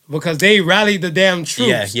doesn't. Because they rallied the damn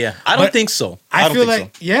troops. Yeah. I don't think so. I feel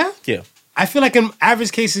like, yeah? Yeah. I feel like in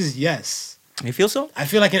average cases, yes. You feel so? I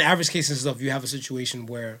feel like in average cases, if you have a situation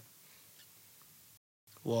where,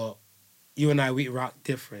 well, you and I, we rock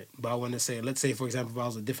different. But I want to say, let's say, for example, if I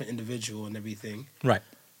was a different individual and everything. Right.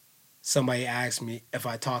 Somebody asked me if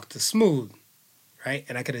I talked to Smooth, right?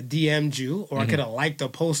 And I could have DM'd you or I could have liked a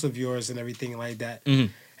post of yours and everything like that.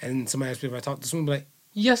 And somebody asked me if I talked to Smooth, I'd be like,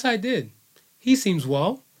 yes, I did. He seems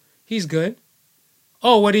well. He's good.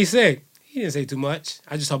 Oh, what'd he say? He didn't say too much.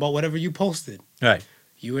 I just talked about whatever you posted. Right.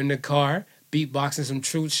 You in the car, beatboxing some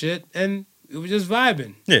truth shit, and it was just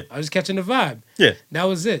vibing. Yeah. I was catching the vibe. Yeah. That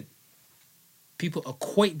was it. People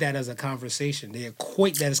equate that as a conversation. They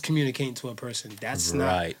equate that as communicating to a person. That's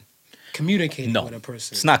not communicating with a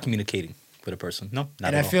person. It's not communicating with a person. No, not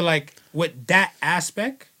and at I all. feel like with that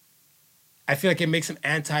aspect, I feel like it makes them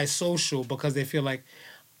antisocial because they feel like,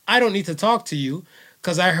 I don't need to talk to you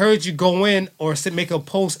because I heard you go in or make a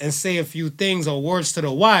post and say a few things or words to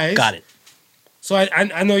the wise. Got it. So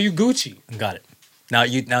I know you Gucci. Got it. Now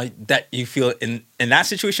that you feel in that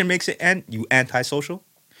situation makes it you antisocial.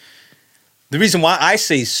 The reason why I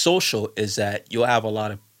say social is that you'll have a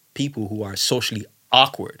lot of people who are socially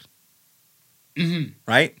awkward.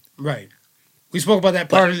 Right? Right. We spoke about that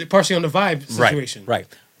partially on the vibe situation. Right.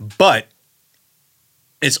 But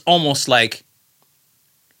it's almost like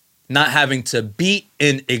not having to be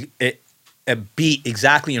in a beat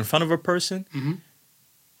exactly in front of a person.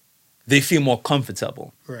 They feel more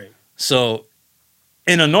comfortable. Right. So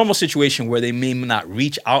in a normal situation where they may not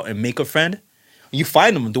reach out and make a friend, you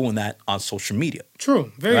find them doing that on social media.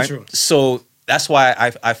 True. Very true. So that's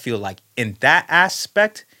why I feel like in that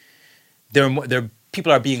aspect,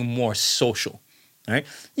 people are being more social. Right?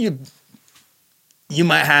 You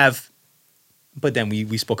might have, but then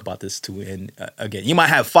we spoke about this too. And again, you might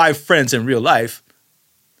have 5 friends in real life,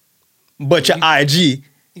 but your IG,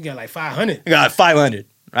 you got like 500. You got 500,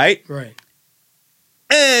 right? Right.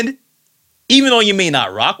 And even though you may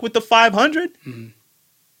not rock with the 500,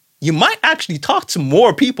 you might actually talk to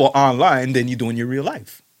more people online than you do in your real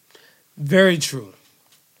life. Very true.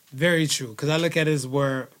 Very true. Because I look at it as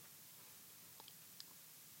where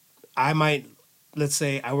I might, let's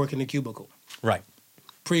say I work in a cubicle. Right.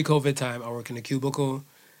 Pre-COVID time, I work in a cubicle.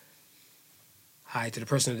 Hi to the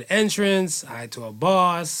person at the entrance. Hi to a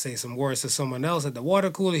boss. Say some words to someone else at the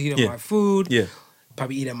water cooler. Heat up my food. Yeah.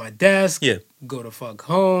 Probably eat at my desk. Yeah. Go the fuck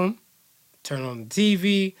home. Turn on the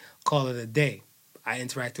TV. Call it a day. I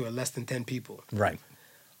interact with less than 10 people. Right.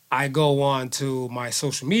 I go on to my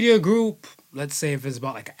social media group. Let's say if it's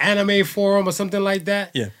about like an anime forum or something like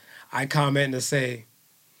that. Yeah. I comment and say,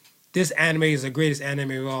 this anime is the greatest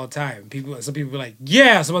anime of all time. Some people are like,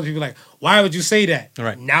 yeah. Some other people are like, why would you say that?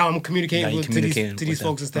 Right. Now I'm communicating to these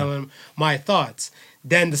folks and telling them my thoughts.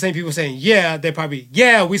 then the same people saying, yeah, they're probably,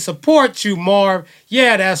 yeah, we support you, Marv.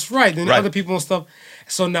 Yeah, that's right. Then other people and stuff.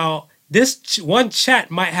 So now this one chat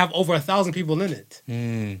might have over 1,000 people in it.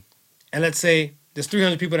 And let's say there's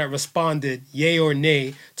 300 people that responded yay or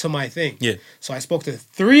nay to my thing. Yeah. So I spoke to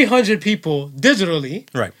 300 people digitally.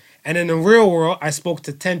 Right. And in the real world, I spoke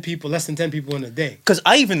to 10 people, less than 10 people in a day. Because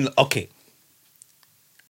I even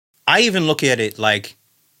look at it like,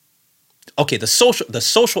 okay, the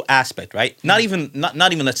social aspect, right? Not even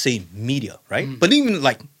let's say media, right? But even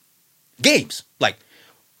like games, like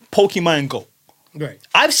Pokemon Go. Right.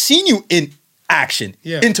 I've seen you in action,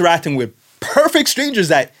 interacting with perfect strangers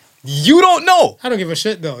that you don't know. I don't give a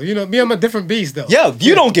shit though. You know, me, I'm a different beast though. Yeah,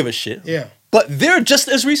 you don't give a shit. Yeah. But they're just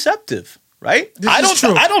as receptive, right? I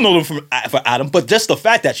don't know them for Adam, but just the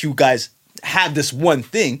fact that you guys have this one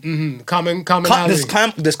thing, commonality.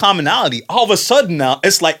 This commonality. All of a sudden now,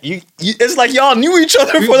 it's like it's like y'all knew each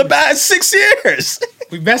other for the past 6 years.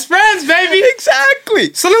 We best friends, baby.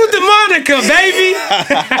 Exactly. Salute to Monica, baby.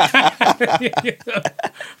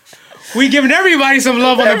 We giving everybody some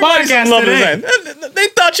love on the podcast today. They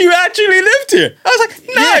thought you actually lived here. I was like,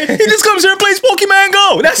 nah, he just comes here and plays Pokemon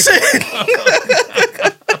Go. That's it.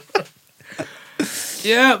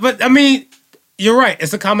 Yeah, but I mean, you're right.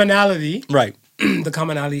 It's the commonality. Right. The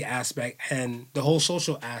commonality aspect and the whole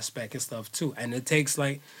social aspect and stuff too. And it takes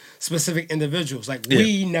like specific individuals. Like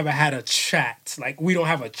we never had a chat. Like we don't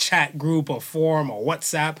have a chat group or forum or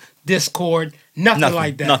WhatsApp, Discord, nothing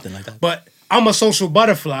like that. Nothing like that. But I'm a social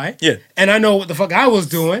butterfly. Yeah. And I know what the fuck I was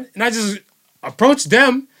doing. And I just approached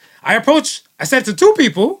them. I said to 2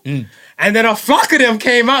 people. And then a flock of them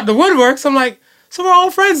came out the woodworks. I'm like, so we're all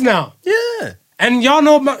friends now. Yeah. And y'all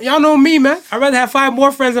know me, man. I'd rather have 5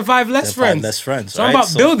 more friends than 5 less friends. 5 less friends. So I'm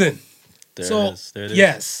about building. There it is.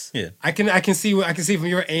 Yes. Yeah. I can see from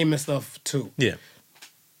your aim and stuff too. Yeah.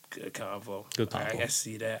 Good convo. I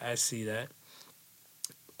see that.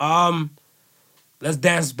 Let's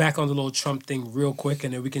dance back on the little Trump thing real quick,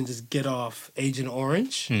 and then we can just get off Agent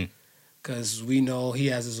Orange. Because we know he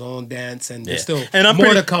has his own dance, and there's still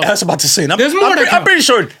more to come. I was about to say, there's more to come. I'm pretty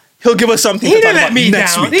sure he'll give us something to talk about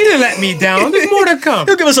next week. He didn't let me down. There's more to come.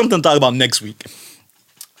 He'll give us something to talk about next week.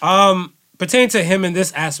 Pertaining to him in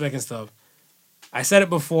this aspect and stuff, I said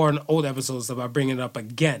it before in old episodes, so I'm bringing it up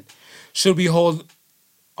again. Should we hold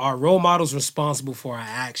our role models responsible for our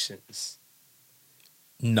actions?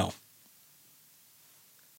 No.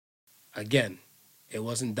 Again, it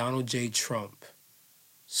wasn't Donald J. Trump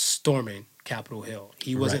storming Capitol Hill.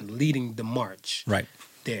 He wasn't leading the march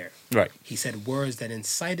there. Right. He said words that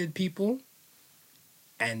incited people,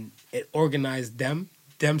 and it organized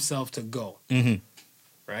themselves to go. Mm-hmm.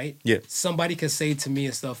 Right? Yeah. Somebody could say to me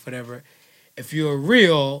and stuff, whatever, if you're a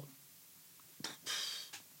real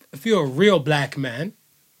black man,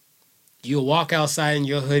 you'll walk outside in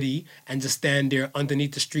your hoodie and just stand there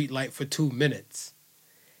underneath the street light for 2 minutes.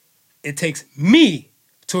 It takes me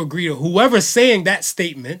to agree to whoever's saying that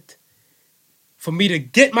statement for me to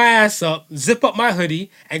get my ass up, zip up my hoodie,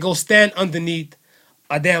 and go stand underneath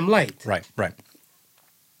a damn light. Right.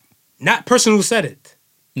 Not person who said it.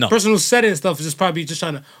 No. Person who said it and stuff is just probably just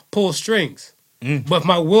trying to pull strings. But if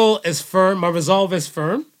my will is firm, my resolve is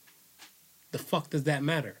firm, the fuck does that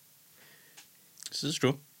matter? This is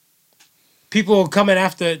true. People coming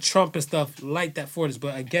after Trump and stuff like that for this,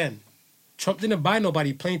 but again, Trump didn't buy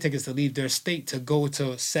nobody plane tickets to leave their state to go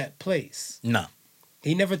to a set place. No.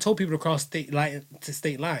 He never told people to cross state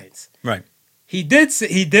lines. Right. He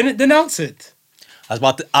didn't denounce it. I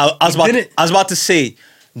was about to say,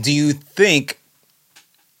 do you think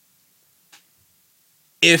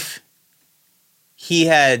if he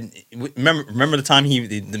had remember the time he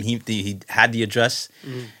had the address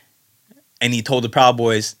and he told the Proud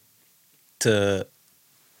Boys to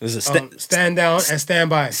stand down and stand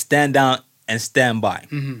by. Stand down and stand by,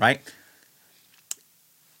 right?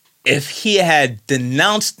 If he had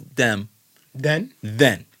denounced them then,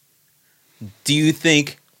 do you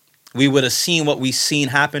think we would have seen what we seen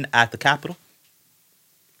happen at the Capitol?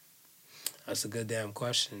 That's a good damn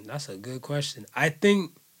question. That's a good question. I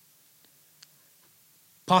think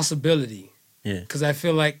possibility. Yeah. Because I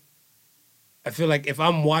feel like if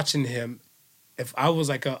I'm watching him, if I was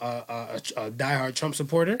like a diehard Trump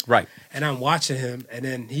supporter, right, and I'm watching him, and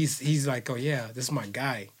then he's like, oh yeah, this is my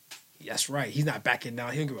guy. That's right. He's not backing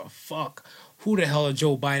down. He don't give a fuck who the hell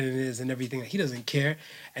Joe Biden is and everything. He doesn't care.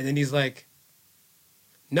 And then he's like,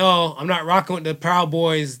 no, I'm not rocking with the Proud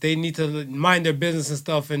Boys. They need to mind their business and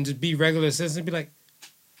stuff and just be regular citizens. Be like,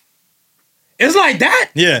 it's like that?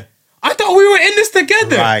 Yeah. I thought we were in this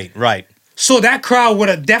together. Right. So that crowd would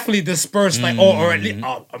have definitely dispersed, like, or at least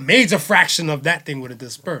a major fraction of that thing would have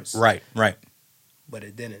dispersed. Right. but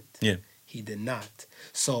it didn't. Yeah. He did not.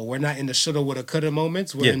 So we're not in the shoulda, woulda, coulda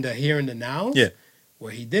moments. We're in the here and the now. Yeah.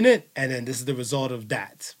 Where he didn't, and then this is the result of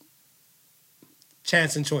that.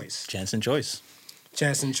 Chance and choice. Chance and choice.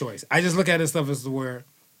 Chance and choice. I just look at it stuff as where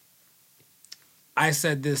I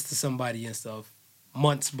said this to somebody and stuff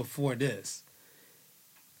months before this.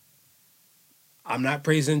 I'm not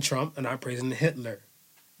praising Trump and I'm not praising Hitler,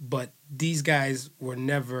 but these guys were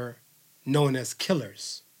never known as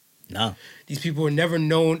killers. No. These people were never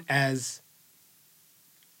known as...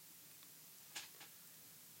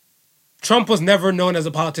 Trump was never known as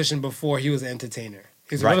a politician before he was an entertainer.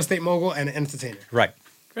 He was a real estate mogul and an entertainer. Right.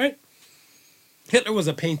 Right? Hitler was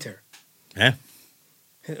a painter. Yeah.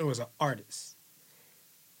 Hitler was an artist.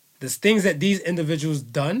 The things that these individuals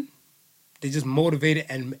done, they just motivated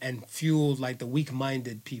and fueled like the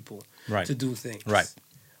weak-minded people to do things. Right.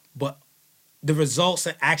 But the results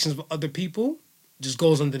and actions of other people just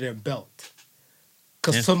goes under their belt.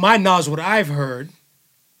 Because to my knowledge, what I've heard,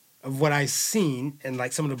 of what I've seen, and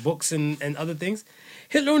like some of the books and other things,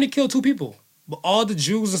 Hitler only killed 2 people. But all the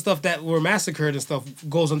Jews and stuff that were massacred and stuff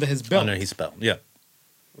goes under his belt. Under his belt, yeah.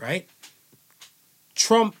 Right?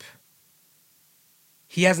 Trump,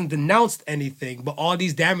 he hasn't denounced anything, but all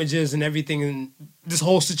these damages and everything, and this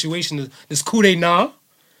whole situation, this coup d'etat,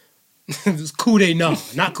 this coup d'etat,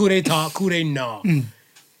 not coup d'etat, coup d'etat,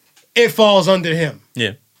 it falls under him.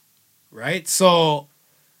 Yeah. Right? So,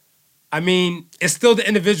 I mean, it's still the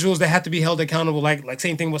individuals that have to be held accountable, like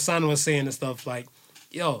same thing what Sana was saying and stuff, like,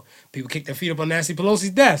 yo, people kick their feet up on Nancy Pelosi's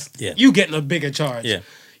desk. Yeah. You getting a bigger charge. Yeah.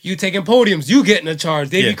 You taking podiums, you getting a charge.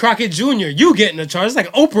 Davy Crockett Jr., you getting a charge. It's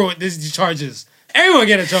like Oprah with these charges. Everyone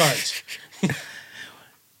get a charge. Let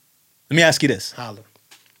me ask you this. Holla.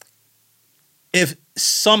 If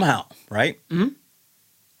somehow, right,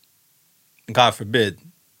 God forbid,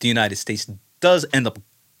 the United States does end up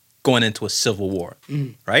going into a civil war,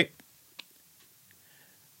 right?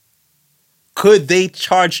 Could they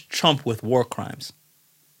charge Trump with war crimes?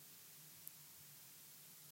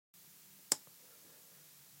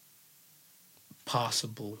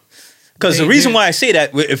 Possible. Because the reason why I say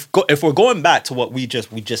that, if we're going back to what we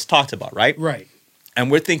just talked about, right? Right.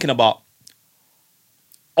 And we're thinking about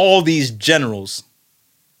all these generals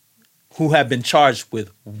who have been charged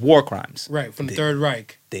with war crimes. Right, from the Third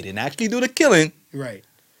Reich. They didn't actually do the killing. Right.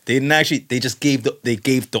 They didn't actually. They just gave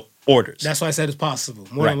the orders. That's why I said it's possible.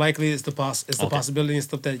 More than likely, it's the possibility and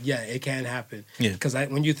stuff that it can happen. Yeah. Because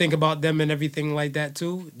when you think about them and everything like that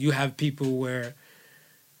too, you have people where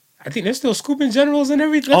I think they're still scooping generals and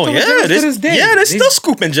everything. Oh yeah, to this day. Yeah, they're still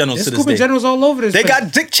scooping generals to this day. Scooping generals all over this. They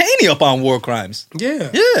got Dick Cheney up on war crimes.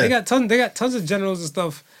 Yeah. Yeah. They got tons of generals and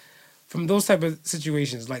stuff from those type of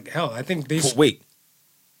situations. Like hell, I think they. But wait,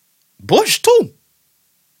 Bush too.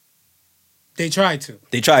 They tried to.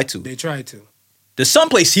 There's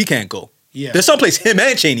someplace he can't go. Yeah. There's someplace him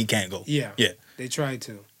and Cheney can't go. Yeah. Yeah. They tried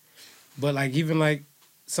to. But like even like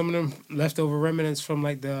some of them leftover remnants from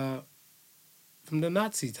like the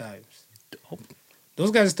Nazi times.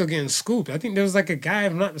 Those guys are still getting scooped. I think there was like a guy,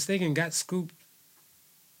 if I'm not mistaken, got scooped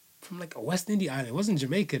from like a West Indian island. It wasn't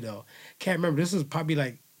Jamaica though. Can't remember. This was probably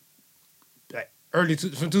like early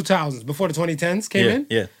from 2000s, before the 2010s came in.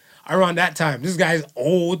 Yeah. Around that time. This guy's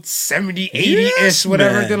old, 70, 80-ish,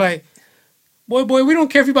 whatever. Man. They're like, boy, we don't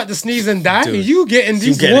care if you about to sneeze and die. Dude, you getting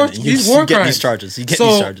these war crimes. You get these charges. You get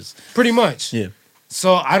these charges. Pretty much. Yeah.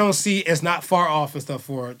 So I don't see, it's not far off and stuff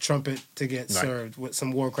for Trumpet to get served with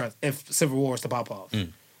some war crimes if civil war is to pop off.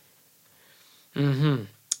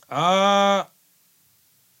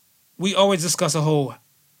 We always discuss a whole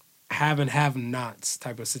have and have nots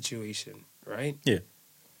type of situation, right? Yeah.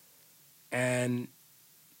 And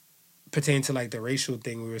pertaining to like the racial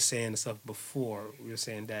thing we were saying and stuff before, we were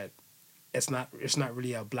saying that it's not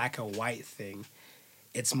really a black and white thing.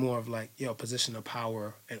 It's more of like, position of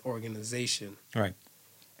power and organization. Right.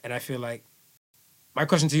 And I feel like my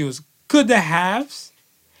question to you is, could the haves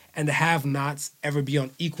and the have-nots ever be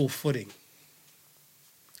on equal footing?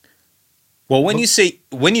 Well, when you say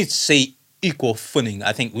equal footing,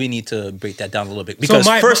 I think we need to break that down a little bit. Because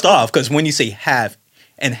first off, because when you say have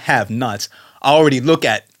and have-nots, I already look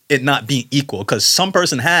at it not being equal, because some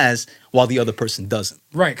person has while the other person doesn't.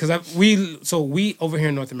 Right, because we over here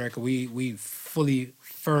in North America, we fully,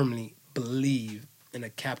 firmly believe in a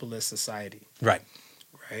capitalist society. Right.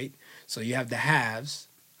 Right? So you have the haves.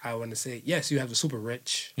 I want to say, yes, you have the super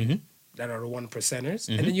rich that are the 1%ers.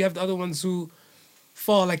 And then you have the other ones who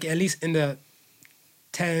fall like at least in the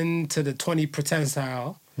 10 to the 20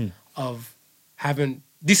 percentile of having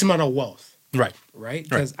decent amount of wealth. Right. Right?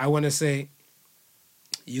 Because I want to say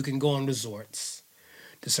you can go on resorts.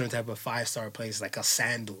 there's certain type of 5-star place like a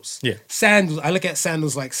Sandals. Yeah. Sandals. I look at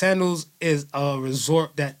Sandals like Sandals is a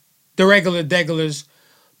resort that the regular degulars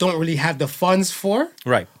don't really have the funds for.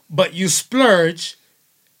 Right. But you splurge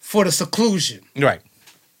for the seclusion. Right.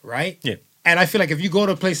 Right? Yeah. And I feel like if you go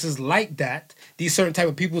to places like that, these certain type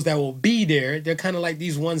of peoples that will be there, they're kind of like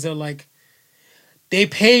these ones that are like, they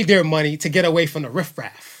pay their money to get away from the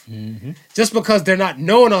riffraff. Mm-hmm. Just because they're not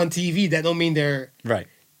known on TV, that don't mean they're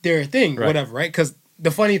their thing, whatever, right? Because the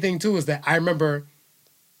funny thing too is that I remember,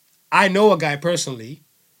 I know a guy personally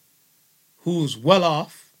who's well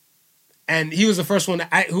off, and he was the first one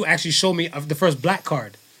who actually showed me of the first black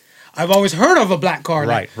card. I've always heard of a black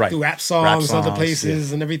card through rap songs, other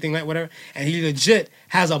places, and everything like whatever. And he legit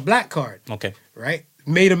has a black card. Okay. Right?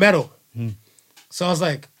 Made of metal. So I was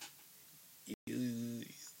like, you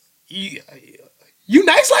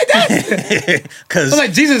nice like that? Because I was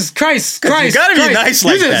like, Jesus Christ. You gotta be nice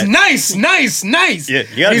like that. Nice. Yeah,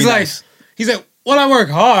 you gotta be nice. He's like, well, I work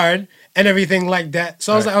hard and everything like that.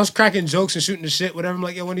 So I was cracking jokes and shooting the shit, whatever. I'm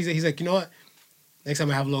like, yeah, when he's like, you know what? Next time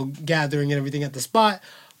I have a little gathering and everything at the spot,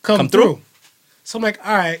 come through. So I'm like,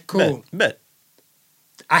 all right, cool. Bet.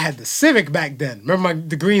 I had the Civic back then. Remember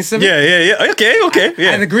the green Civic? Yeah. Okay.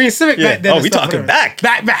 I had the green Civic back then. Oh, we talking back.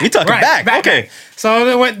 We talking back. Okay. So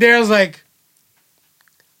I went there. I was like,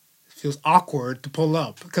 it feels awkward to pull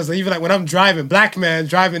up because even like when I'm driving, black man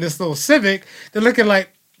driving this little Civic, they're looking like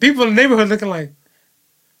people in the neighborhood looking like,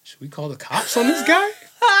 should we call the cops on this guy?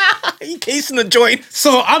 He casing the joint.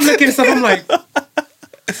 So I'm looking at stuff. I'm like,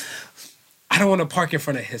 I don't want to park in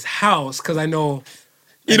front of his house because I know.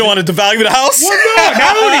 You don't want to devalue the house? Well, no,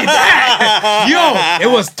 not only that. Yo,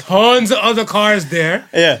 it was tons of other cars there.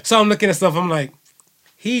 Yeah. So I'm looking at stuff. I'm like,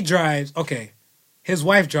 he drives, okay, his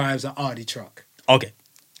wife drives an Audi truck. Okay.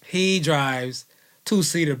 He drives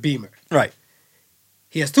 2-seater Beamer. Right.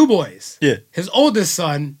 He has 2 boys. Yeah. His oldest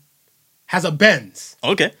son has a Benz.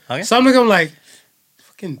 Okay. So I'm looking like,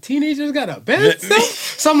 fucking teenagers got a Benz?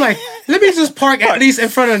 So I'm like, let me just park at least in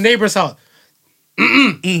front of the neighbor's house.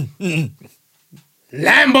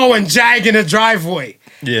 Lambo and Jag in the driveway.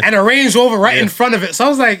 Yeah. And a Range Rover right in front of it. So I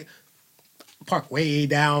was like, park way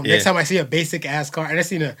down. Next time I see a basic ass car, and I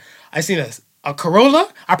seen a Corolla,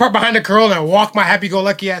 I park behind the Corolla and walk my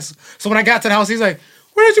happy-go-lucky ass. So when I got to the house, he's like,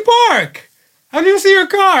 where did you park? I didn't even see your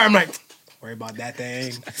car. I'm like, don't worry about that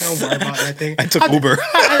thing. Don't worry about that thing. I took Uber.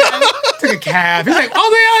 I took a cab. He's like,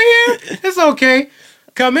 oh, they out here? It's okay.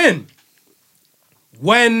 Come in.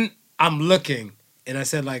 When I'm looking, and I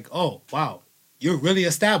said like, oh, wow. You're really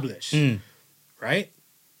established, right?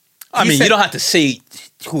 I mean, you don't have to say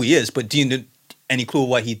who he is, but do you know any clue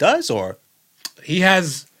what he does, or? He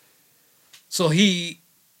has, so he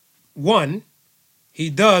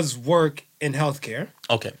does work in healthcare.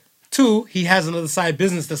 Okay. 2, he has another side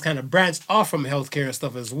business that's kind of branched off from healthcare and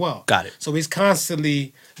stuff as well. Got it. So he's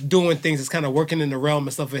constantly doing things that's kind of working in the realm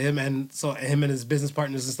and stuff for him, and so him and his business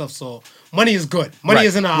partners and stuff. So money is good. Money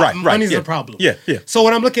isn't money's a problem. Yeah. So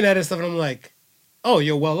when I'm looking at it and stuff, and I'm like, oh,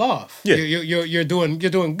 you're well off. Yeah. You're doing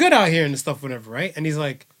good out here and stuff, whatever, right? And he's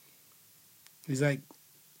like,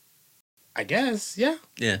 I guess, yeah.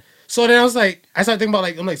 Yeah. So then I started thinking about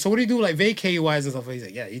I'm like, so what do you do like vacay wise and stuff? He's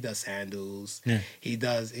like, yeah, he does Sandals. Yeah.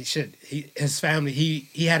 His family,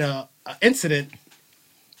 he had a incident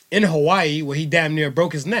in Hawaii where he damn near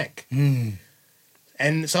broke his neck.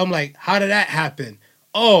 And so I'm like, how did that happen?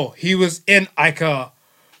 Oh, he was in like a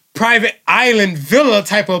private island villa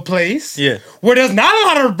type of place. Yeah. Where there's not a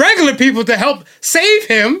lot of regular people to help save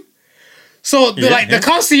him. So the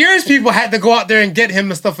concierge people had to go out there and get him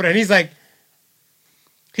and stuff for that. And he's like,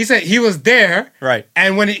 he said he was there. Right.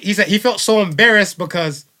 And when he said he felt so embarrassed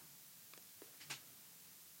because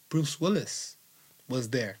Bruce Willis was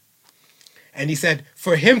there. And he said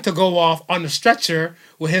for him to go off on the stretcher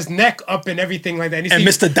with his neck up and everything like that. And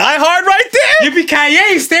Mr. Die Hard right there?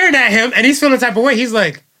 Yippee-ki-yay staring at him and he's feeling the type of way. He's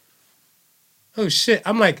like, oh shit.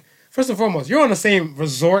 I'm like, first and foremost, you're on the same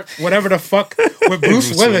resort, whatever the fuck, with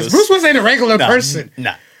Bruce Willis. Bruce Willis ain't a regular person.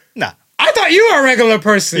 Nah. I thought you were a regular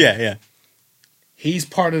person. Yeah. He's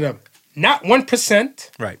part of them. Not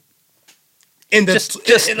 1%. Right. In the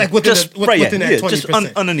within that 20%.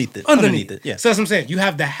 Just underneath it. Yeah. So that's what I'm saying. You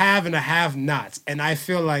have the have and the have-nots. And I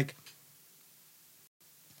feel like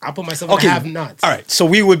I put myself in the have-nots. All right. So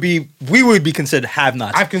we would be considered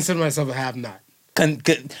have-nots. I've considered myself a have-not.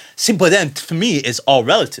 See, but then for me, it's all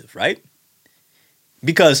relative, right?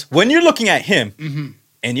 Because when you're looking at him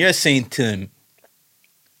and you're saying to him,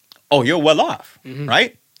 oh, you're well off,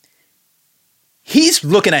 right? He's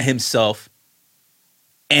looking at himself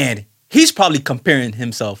and he's probably comparing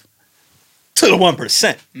himself to the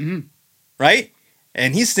 1%, right?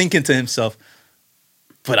 And he's thinking to himself,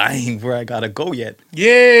 but I ain't where I gotta go yet.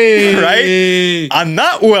 Yay! Right? I'm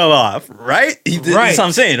not well off, right? That's what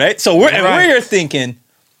I'm saying, right? So we're here thinking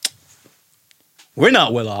we're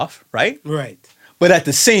not well off, right? Right. But at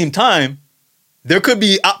the same time, there could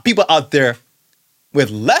be people out there with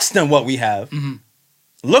less than what we have,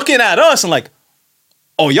 looking at us and like,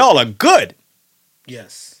 oh, y'all are good.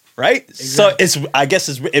 Yes. Right? Exactly. So I guess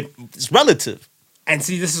it's relative. And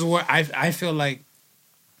see, this is where I feel like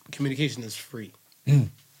communication is free.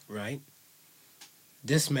 Right?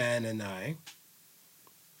 This man and I,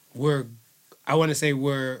 we're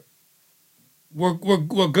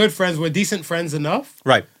good friends. We're decent friends enough.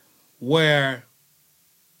 Right. Where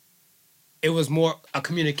it was more a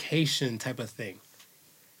communication type of thing.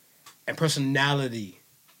 And personality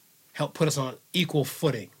helped put us on equal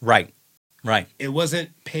footing. Right. Right. It wasn't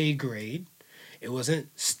pay grade. It wasn't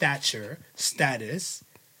stature, status.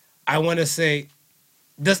 I want to say,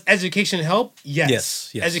 does education help? Yes.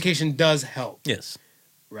 Yes. Education does help. Yes.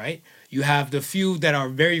 Right? You have the few that are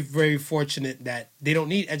very, very fortunate that they don't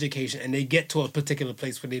need education and they get to a particular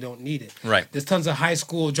place where they don't need it. Right. There's tons of high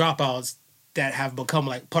school dropouts that have become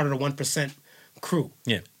like part of the 1% crew.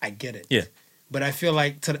 Yeah. I get it. Yeah. But I feel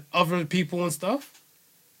like to the other people and stuff,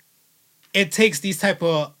 it takes these type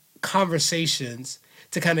of conversations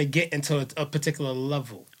to kind of get into a particular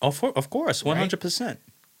level. Of course, 100%. Right?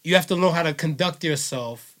 You have to know how to conduct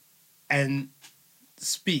yourself and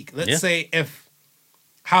speak. Let's say if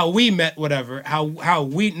how we met, how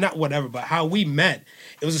we met,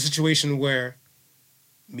 it was a situation where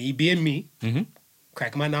me being me,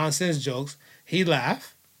 cracking my nonsense jokes, he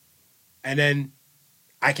laughed, and then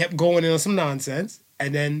I kept going in on some nonsense,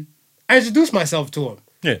 and then I introduced myself to him.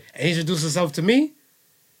 Yeah. And he introduced himself to me,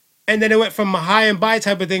 and then it went from a hi and bye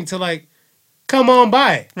type of thing to like, come on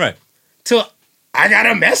by. Right. To I got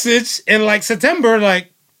a message in like September,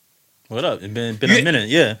 like, what up? It's been a minute,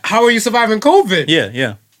 yeah. How are you surviving COVID? Yeah,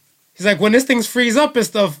 yeah. He's like, when this thing's freeze up and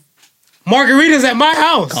stuff, margaritas at my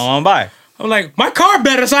house. Come on by. I'm like, my car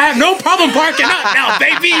better, so I have no problem parking up now,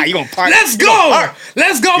 baby. You gonna park? Let's go.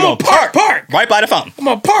 Let's go. I'm gonna park. Right by the fountain. I'm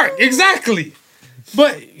gonna park. Exactly.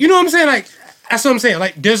 But you know what I'm saying? Like, that's what I'm saying.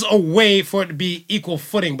 Like, there's a way for it to be equal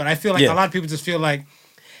footing, but I feel like a lot of people just feel like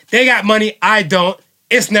they got money, I don't.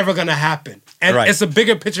 It's never gonna happen. And it's a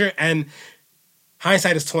bigger picture, and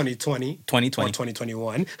hindsight is 2020. 2020. Or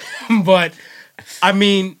 2021. But I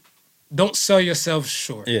mean, don't sell yourself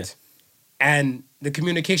short. Yeah. And the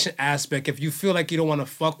communication aspect, if you feel like you don't want to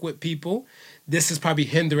fuck with people, this is probably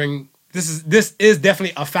hindering. This is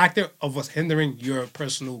definitely a factor of what's hindering your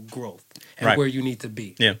personal growth and where you need to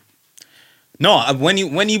be. Yeah. No, when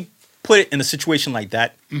you put it in a situation like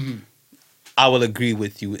that, I will agree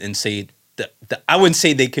with you and say that I wouldn't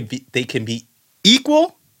say they can be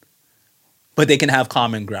equal, but they can have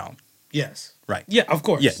common ground. Yes. Right. Yeah, of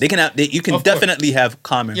course. Yeah, they can have. You can definitely have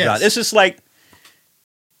common ground. It's just like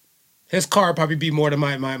his car would probably be more than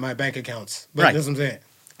my bank accounts. But that's what I'm saying.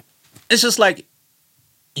 It's just like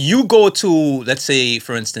you go to, let's say,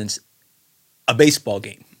 for instance, a baseball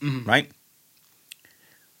game, right?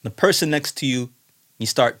 The person next to you, you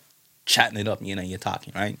start chatting it up, you're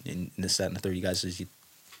talking, right? And this, that, and the third, you guys, you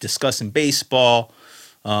discussing baseball.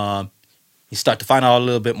 You start to find out a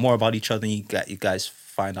little bit more about each other. And you guys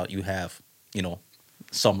find out you have,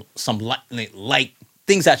 some like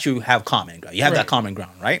things that you have common ground. You have that common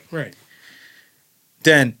ground, right? Right.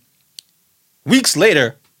 Then weeks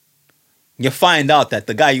later, you find out that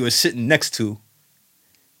the guy you were sitting next to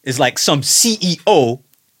is like some CEO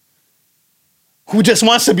who just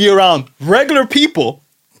wants to be around regular people,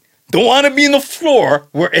 don't want to be in the floor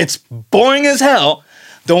where it's boring as hell,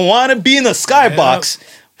 don't want to be in the skybox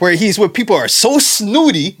where people are so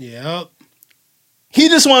snooty. Yep. He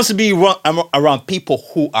just wants to be around people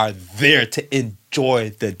who are there to enjoy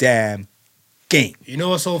the damn game. You know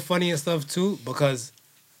what's so funny and stuff too? Because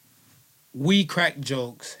we crack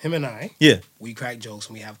jokes, him and I. Yeah. We crack jokes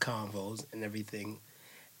and we have convos and everything.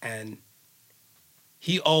 And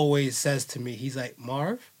he always says to me, he's like,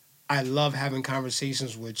 Marv, I love having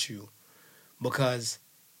conversations with you. Because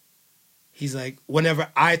he's like, whenever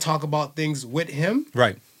I talk about things with him,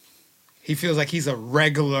 right, he feels like he's a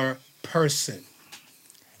regular person.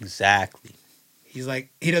 Exactly. He's like,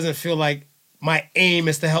 he doesn't feel like my aim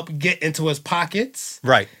is to help get into his pockets.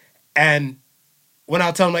 Right. And when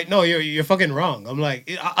I'll tell him, like, no, you're fucking wrong. I'm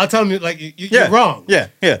like, I'll tell him, like, you're wrong. Yeah,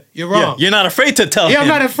 yeah. You're wrong. Yeah. You're not afraid to tell him. Yeah, I'm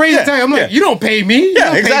not afraid to tell you. I'm like, you don't pay me.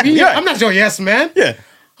 Yeah, exactly. Yeah. I'm not your yes man. Yeah.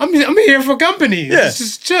 I'm here for company. Yeah.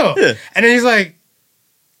 Just chill. Yeah. And then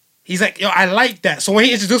he's like, yo, I like that. So when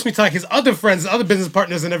he introduced me to like his other friends, his other business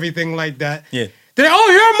partners and everything like that, yeah, they're like,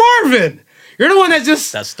 oh, you're Marvin. You're the one that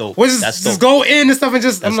just that's dope. Just go in and stuff and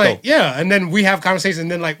just I'm like, dope. yeah. And then we have conversations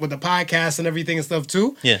and then like with the podcast and everything and stuff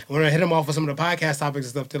too. Yeah. When I hit them off with some of the podcast topics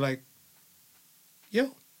and stuff, they're like,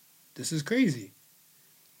 yo, this is crazy.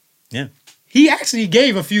 Yeah. He actually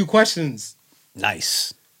gave a few questions.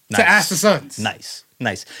 Nice. To ask the sons. Nice.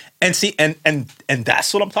 And see, and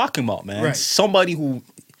that's what I'm talking about, man. Right. Somebody who,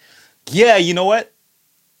 yeah, you know what?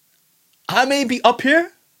 I may be up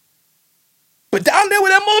here, but down there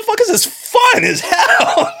with that motherfuckers is fun as hell.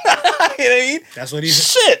 You know what I mean? That's what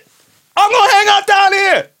he's... Shit. I'm going to hang out down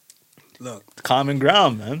here. Look. Common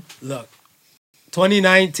ground, man. Look.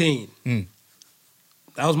 2019.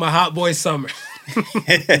 That was my hot boy summer.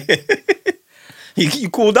 You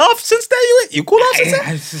cooled off since then? You cooled off since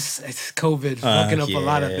then? It's COVID fucking up a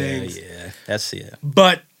lot of things. Yeah, that's it.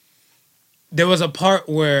 But there was a part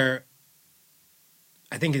where,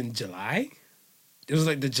 I think in July, it was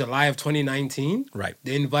like the July of 2019. Right.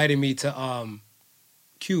 They invited me to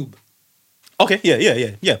Cube. Okay,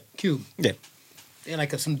 yeah. Cube. Yeah. They had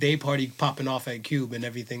like some day party popping off at Cube and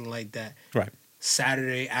everything like that. Right.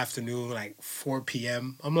 Saturday afternoon, like 4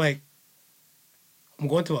 p.m. I'm like, I'm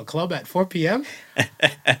going to a club at 4 p.m.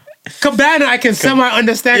 Cabana, I can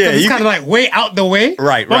semi-understand because it's kind of like way out the way.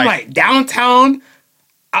 Right, but I'm like downtown,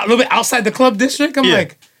 a little bit outside the club district. I'm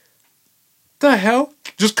like, the hell?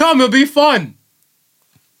 Just come, it'll be fun.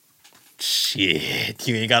 Shit,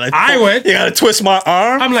 you ain't gotta. I went. You gotta twist my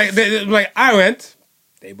arm. I'm like, I went.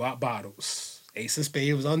 They bought bottles. Ace of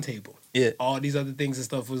Spades was on table. Yeah. All these other things and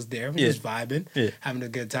stuff was there. Just vibing, having a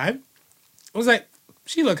good time. I was like,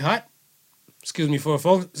 she look hot. Excuse me for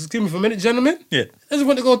a minute, gentlemen. Yeah. I just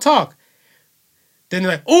went to go talk. Then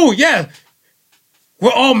they're like, oh, yeah,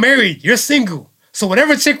 we're all married. You're single. So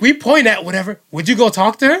whatever chick we point at, whatever, would you go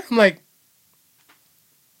talk to her? I'm like,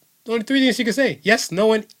 the only 3 things she could say. Yes,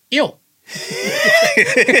 no, and ill.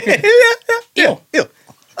 Ill.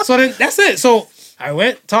 So then that's it. So I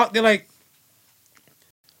went, talked. They're like,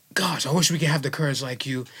 gosh, I wish we could have the courage like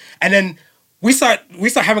you. And then we start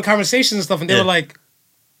having conversations and stuff, and they were like,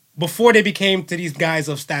 before they became to these guys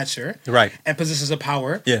of stature and positions of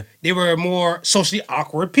power, they were more socially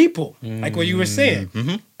awkward people, like what you were saying.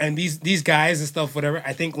 Mm-hmm. And these guys and stuff, whatever,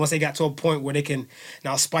 I think once they got to a point where they can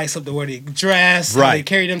now spice up the way they dress, how they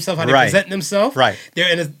carry themselves, how they present themselves,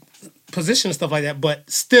 they're in a position and stuff like that, but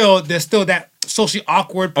still, there's still that socially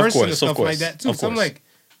awkward person and stuff like that too. So I'm like,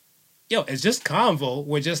 yo, it's just convo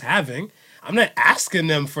we're just having. I'm not asking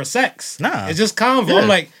them for sex. Nah. It's just convo. I'm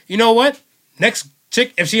like, you know what? Next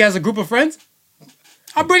chick, if she has a group of friends,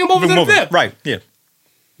 I'll bring them over to the VIP. Right, yeah.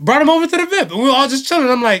 Brought them over to the VIP. And we were all just chilling.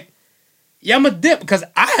 I'm like, yeah, I'm a dip because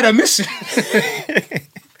I had a mission.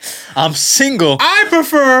 I'm single. I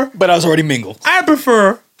prefer... But I was already mingled. I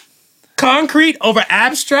prefer concrete over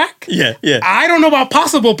abstract. Yeah. I don't know about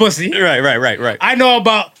possible pussy. Right. I know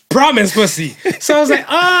about promise pussy. So I was like,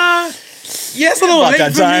 yeah, it's a little late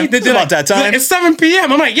for me. It's about that time. It's 7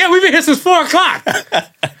 p.m. I'm like, yeah, we've been here since 4 o'clock.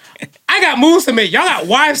 I got moves to make. Y'all got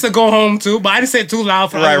wives to go home to, but I didn't say it too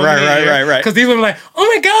loud for right. Because these women like, oh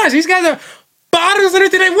my gosh, these guys are bottoms and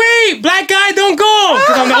everything. Like, wait, black guy don't go.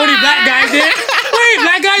 Because I'm the only black guy there. Wait,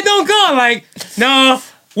 black guy don't go. Like, no,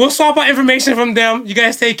 we'll swap out information from them. You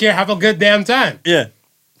guys take care. Have a good damn time. Yeah.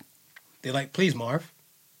 They're like, please, Marv.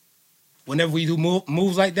 Whenever we do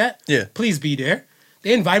moves like that, please be there.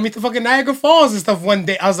 They invited me to fucking Niagara Falls and stuff one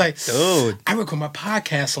day. I was like, dude, I record my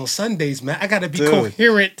podcast on Sundays, man. I gotta be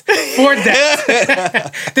coherent for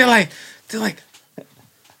that. They're like,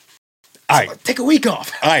 all right, take a week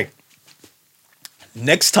off. All right.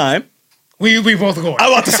 Next time, we both go.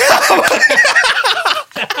 I'm about to say.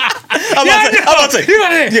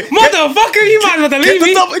 Motherfucker, you might as well leave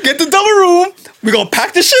me. Get the double room. We're gonna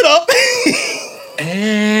pack the shit up.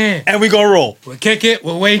 And we gonna roll. We'll kick it.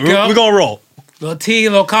 We'll wake up. We're gonna roll. Little tea,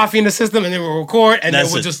 little coffee in the system, and then we'll record, and then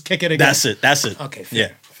we'll just kick it again. That's it. Okay,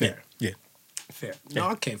 fair. Fair. No,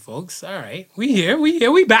 okay, folks. All right. We here,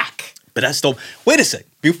 we back. But that's dope. Wait a sec.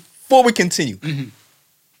 Before we continue,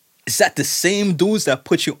 is that the same dudes that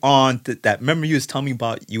put you on that remember you was telling me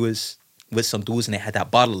about you was with some dudes and they had that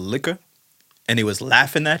bottle of liquor and they was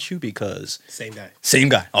laughing at you because... Same guy.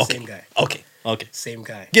 Okay. Same guy. Okay. Same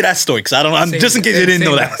guy. Get that story, because I don't know. Just in case you didn't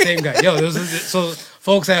know that. Same guy. Yo, so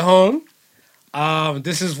folks at home,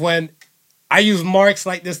 this is when I use marks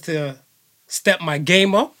like this to step my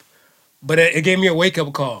game up, but it gave me a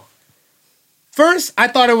wake-up call. First, I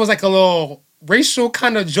thought it was like a little racial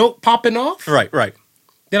kind of joke popping off. Right.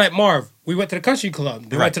 They're like, Marv, we went to the country club.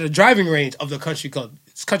 They went to the driving range of the country club.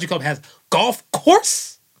 This country club has golf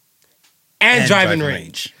course and driving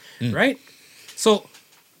range. Right? So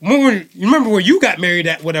you remember where you got married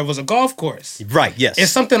at? Whatever was a golf course, Right. Yes.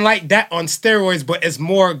 it's something like that on steroids, but it's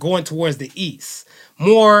more going towards the east.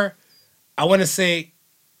 More, I want to say,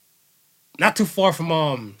 not too far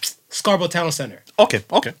from Scarborough Town Center. Okay.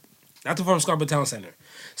 Not too far from Scarborough Town Center.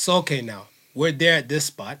 So okay, now we're there at this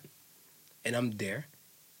spot, and I'm there,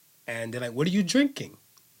 and they're like, "What are you drinking?"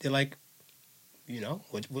 They're like,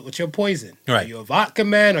 what's your poison? Right. Are you a vodka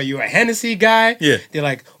man? Are you a Hennessy guy? Yeah. They're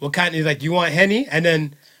like, what kind? He's like, you want Henny? And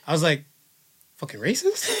then I was like, fucking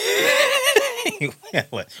racist?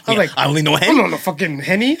 What? I was like, I only know I Henny. don't know fucking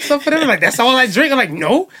Henny stuff for them. Like, that's all I drink? I'm like,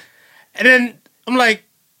 no. And then I'm like,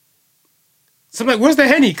 where's the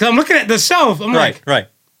Henny? Because I'm looking at the shelf. I'm like, Right.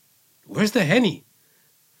 where's the Henny?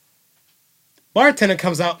 Bartender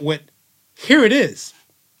comes out with, here it is.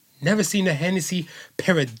 Never seen a Hennessy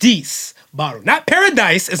Paradis bottle. Not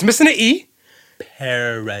Paradise. It's missing an E.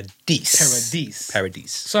 Paradis.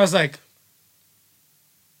 So I was like,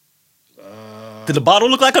 Did the bottle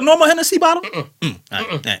look like a normal Hennessy bottle?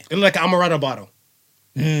 It looked like an Amaretto bottle.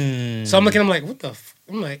 So I'm looking, I'm like, what the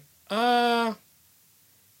I'm like,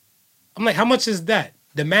 how much is that?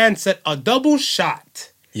 The man said a double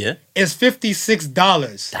shot is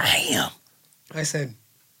 $56. Damn. I said,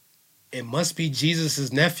 it must be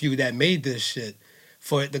Jesus' nephew that made this shit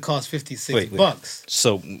for it to cost $56.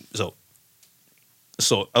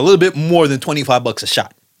 So a little bit more than $25 a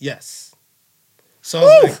shot. Yes. So I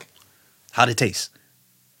was like, how'd it taste?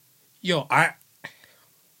 yo,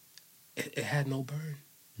 it had no burn.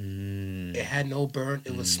 It had no burn.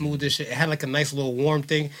 It was smooth as shit. It had like a nice little warm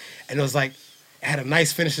thing. And it was like, it had a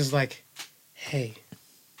nice finish. It's like, hey,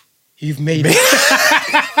 you've made it.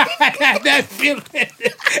 I had that feeling.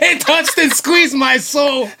 It touched and squeezed my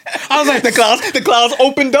soul. I was like, The clouds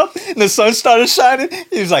opened up and the sun started shining.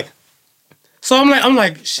 He was like, so I'm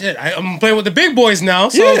like, shit, I'm playing with the big boys now.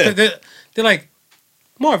 So Yeah. they're like,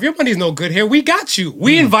 Marv, your money's no good here. We got you.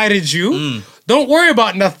 We invited you. Don't worry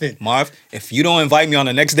about nothing. Marv, if you don't invite me on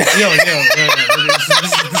the next day. Yo. This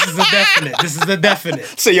is a definite. This is a definite.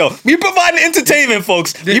 So, we providing entertainment,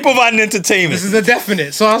 folks. We providing entertainment. This is a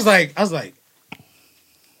definite. So I was like,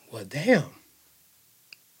 well, damn. Oh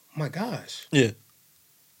my gosh. Yeah.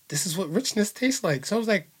 This is what richness tastes like. So I was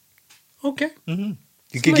like, okay. You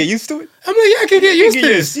can get used to it. I'm like, yeah, I can get used to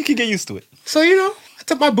this. You can get used to it. So, I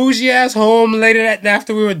took my bougie ass home later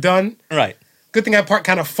after we were done. Right. Good thing I parked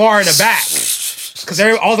kind of far in the back. Because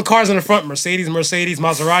all the cars in the front, Mercedes, Maserati,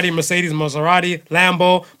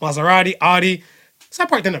 Lambo, Maserati, Audi. So I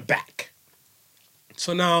parked in the back.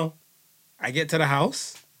 So now I get to the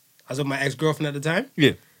house. I was with my ex-girlfriend at the time.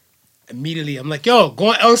 Yeah. Immediately, I'm like, yo, go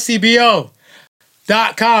on LCBO.com.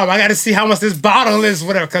 I got to see how much this bottle is,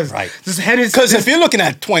 whatever. Because this Henny... Because if you're looking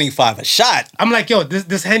at $25 a shot... I'm like, yo,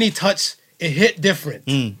 this Henny touch, it hit different.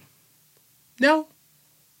 No.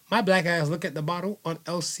 My black ass look at the bottle on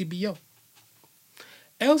LCBO.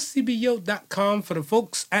 LCBO.com for the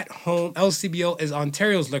folks at home. LCBO is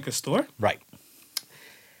Ontario's liquor store. Right.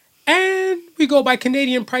 And we go by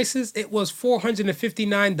Canadian prices. It was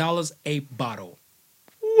 $459 a bottle.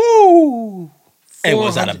 Woo! And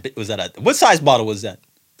was that a what size bottle was that?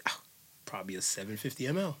 Probably a 750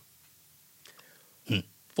 ml.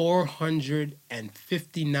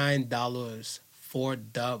 $459 for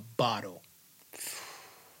the bottle.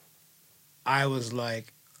 I was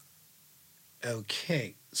like,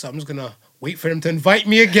 okay, so I'm just gonna wait for them to invite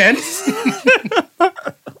me again.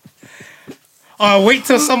 Wait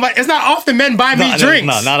till somebody. It's not often men buy me drinks.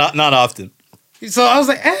 No, not often. So I was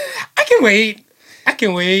like, I can wait.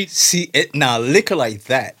 See it now, liquor like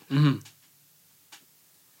that.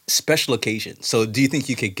 Special occasion. So do you think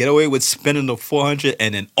you could get away with spending the $400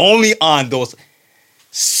 and then only on those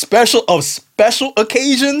special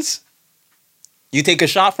occasions you take a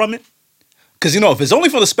shot from it? Because if it's only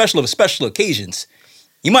for the special occasions,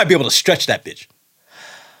 you might be able to stretch that bitch.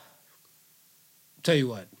 Tell you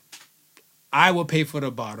what, I will pay for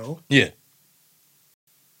the bottle. Yeah.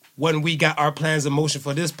 When we got our plans in motion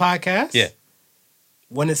for this podcast. Yeah.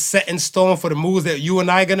 When it's set in stone for the moves that you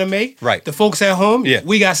and I gonna make. Right. The folks at home. Yeah.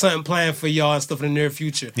 We got something planned for y'all and stuff in the near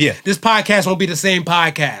future. Yeah. This podcast won't be the same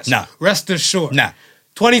podcast. Nah. Rest assured. Nah.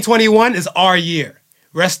 2021 is our year.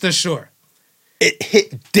 Rest assured. It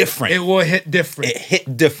hit different. It will hit different. It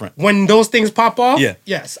hit different. When those things pop off, Yeah.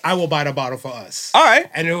 yes, I will buy the bottle for us. All right.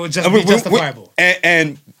 And it will just be justifiable.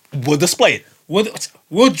 And we'll display it.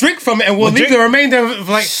 We'll drink from it and we'll leave the remainder of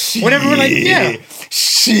whatever we're like, yeah.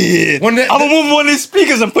 Shit. I'm gonna move one of these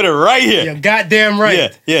speakers and put it right here. You're goddamn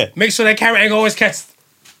right. Yeah. Make sure that camera angle always catch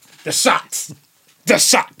the shots. The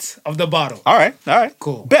shots of the bottle. All right.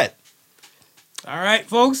 Cool. Bet. All right,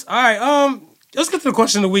 folks. All right. Let's get to the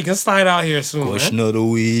question of the week. Let's slide out here soon. Question of the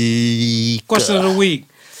week. Question of the week.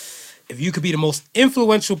 If you could be the most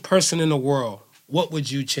influential person in the world, what would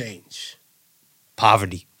you change?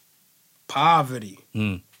 Poverty. Poverty.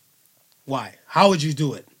 Why? How would you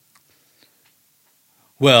do it?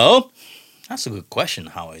 Well, that's a good question.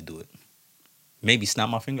 How I do it? Maybe snap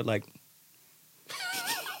my finger like.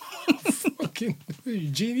 Fucking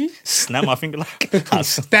genie. Snap my finger like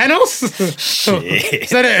Thanos. Shit. Is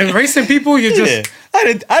that erasing people? You just. Yeah.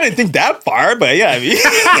 I didn't think that far, but yeah, I mean,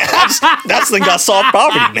 that's the thing that solved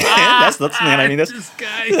poverty, man. That's the thing. I mean, that's this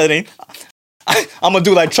guy. That ain't. I'm gonna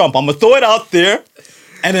do like Trump. I'm gonna throw it out there,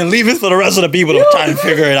 and then leave it for the rest of the people to try and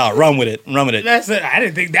figure it out. Run with it. That's it. I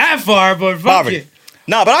didn't think that far, but fuck Poverty. it.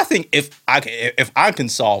 No, but I think if I can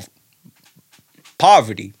solve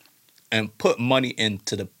poverty and put money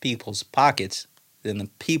into the people's pockets, then the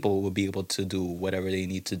people will be able to do whatever they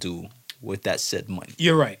need to do with that said money.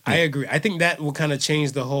 You're right. I agree. I think that will kind of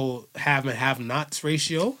change the whole have and have-nots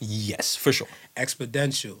ratio. Yes, for sure.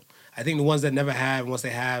 Exponential. I think the ones that never have, once they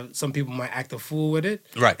have, some people might act a fool with it.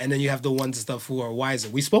 Right. And then you have the ones and stuff who are wiser.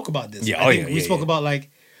 We spoke about this. Yeah. I think we spoke about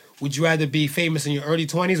like, would you rather be famous in your early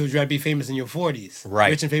 20s or would you rather be famous in your 40s? Right.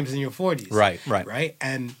 Rich and famous in your 40s. Right.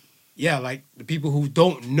 And yeah, like the people who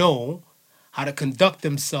don't know how to conduct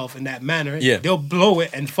themselves in that manner, they'll blow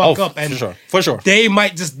it and fuck up. And for sure. They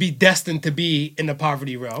might just be destined to be in the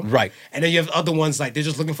poverty realm. Right. And then you have other ones like they're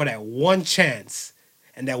just looking for that one chance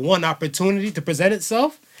and that one opportunity to present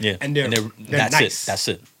itself. Yeah. And they're nice. That's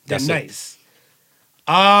it. They're That's nice.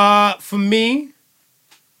 For me,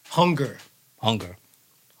 hunger.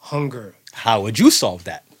 How would you solve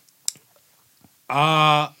that?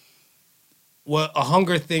 Well, a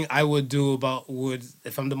hunger thing I would do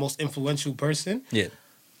if I'm the most influential person. Yeah.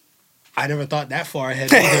 I never thought that far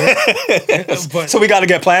ahead either. But so we got to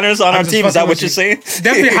get planners on our team. Is that what you're saying?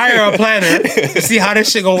 Definitely hire a planner to see how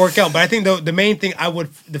this shit gonna work out. But I think the main thing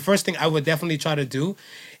the first thing I would definitely try to do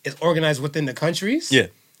is organize within the countries. Yeah.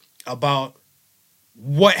 About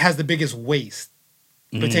what has the biggest waste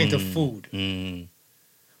pertaining to food.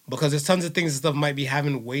 Because there's tons of things and stuff might be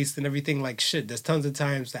having waste and everything like shit. There's tons of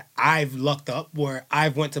times that I've lucked up where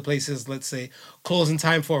I've went to places, let's say, closing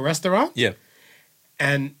time for a restaurant. Yeah.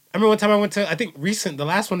 And I remember one time I went to, I think the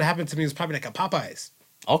last one that happened to me was probably like a Popeyes.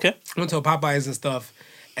 Okay. I went to a Popeyes and stuff,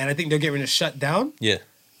 and I think they're getting ready to shut down. Yeah.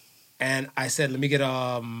 And I said, let me get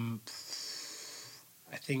I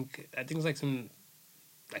think it was like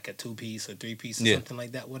like a 2-piece or 3-piece or something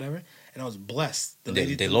like that, whatever. And I was blessed.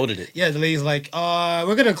 They loaded it. Yeah, the lady's like,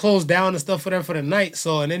 we're gonna close down and stuff for the night.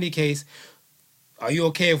 So in any case, are you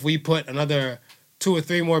okay if we put another 2 or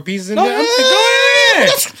 3 more pieces in there? I'm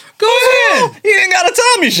like, go ahead. You ain't gotta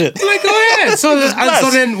tell me shit. I'm like, go ahead. So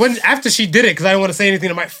then after she did it, because I didn't want to say anything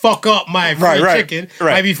that might fuck up my fried chicken,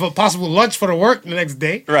 might be for possible lunch for the work the next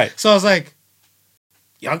day. Right. So I was like,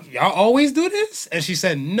 y'all always do this? And she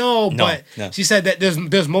said no, but she said that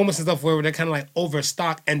there's moments and stuff where they're kind of like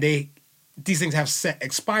overstocked and these things have set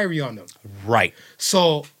expiry on them. Right.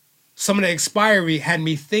 So some of the expiry had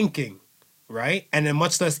me thinking, right? And then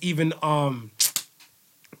much less even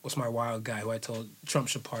what's my wild guy who I told Trump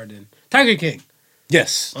should pardon? Tiger King.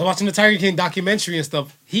 Yes. I was watching the Tiger King documentary and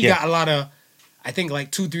stuff. He got a lot of, I think,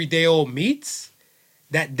 like 2-3 day old meats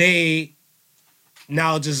that they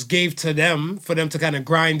now just gave to them for them to kind of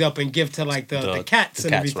grind up and give to like the cats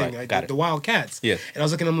and everything, right. like the wild cats. Yeah. And I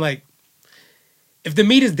was looking at them like, if the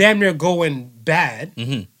meat is damn near going bad,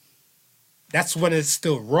 that's when it's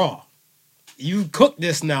still raw. You cook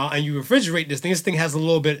this now and you refrigerate this thing has a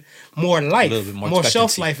little bit more life, more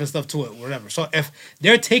shelf life and stuff to it, whatever. So if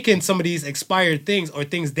they're taking some of these expired things or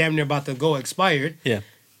things damn near about to go expired,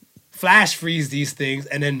 flash freeze these things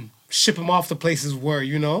and then ship them off to places where,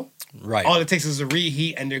 right, all it takes is a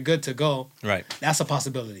reheat and they're good to go. Right. That's a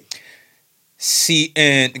possibility. See,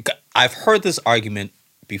 and I've heard this argument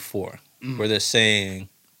before where they're saying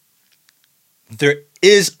there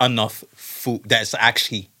is enough food that's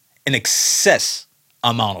actually an excess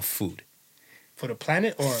amount of food for the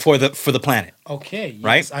planet or for the planet. Okay, yes,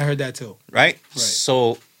 right? I heard that too. Right?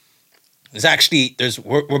 So there's actually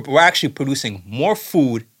we're actually producing more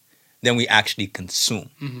food than we actually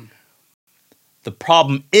consume. The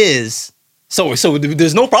problem is so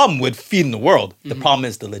there's no problem with feeding the world. The problem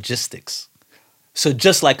is the logistics. So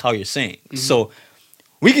just like how you're saying, so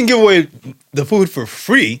we can give away the food for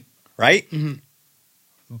free, right?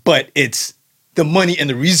 But it's the money and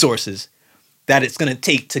the resources that it's going to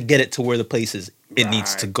take to get it to where the places it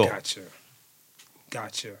needs to go.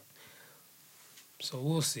 Gotcha. So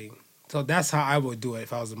we'll see. So that's how I would do it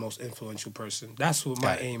if I was the most influential person. That's what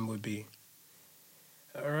my aim would be.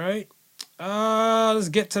 All right. Let's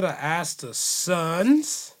get to the Ask the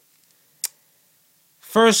Sons.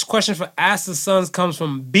 First question for Ask the Sons comes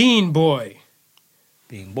from Bean Boy.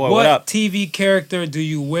 Bean Boy, what up? TV character do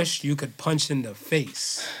you wish you could punch in the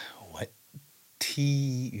face? What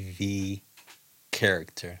TV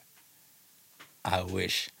character I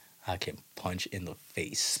wish I could punch in the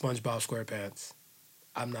face? SpongeBob SquarePants.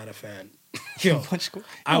 I'm not a fan. Yo,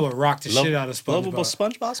 I would rock the shit out of SpongeBob. Lovable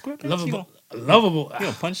SpongeBob SquarePants? Lovable. You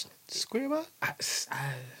don't punch SquarePants?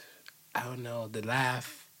 I don't know. The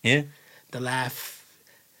laugh. Yeah. The laugh.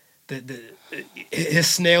 His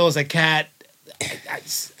snail is a cat.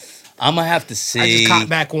 I'm gonna have to say. I just caught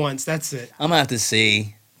back once. That's it. I'm gonna have to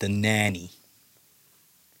say the nanny.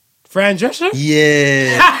 Fran Drescher?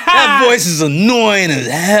 Yeah, that voice is annoying as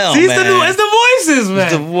hell. See, man. It's the voices, man.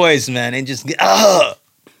 It's the voice, man. They just get.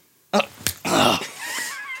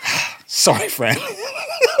 Sorry, Fran.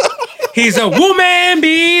 He's a woman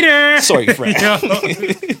beater. Sorry, Fran.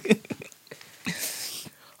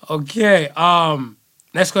 Okay.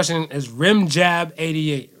 Next question is Rim Jab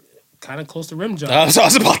 88. Kind of close to Rim Job. I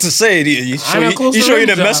was about to say, you sure you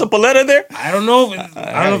didn't mess up a letter there? I don't know.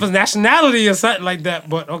 I don't know if it's nationality or something like that,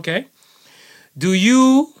 but okay. Do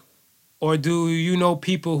you know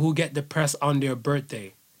people who get depressed on their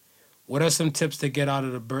birthday? What are some tips to get out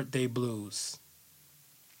of the birthday blues?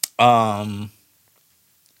 I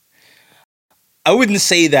wouldn't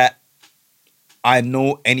say that I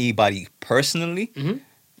know anybody personally,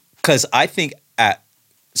 because I think at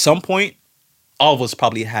some point, all of us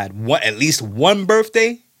probably had at least one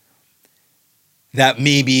birthday that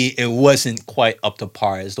maybe it wasn't quite up to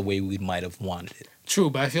par as the way we might have wanted it. True,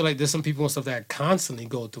 but I feel like there's some people and stuff that constantly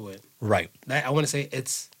go through it. Right. I want to say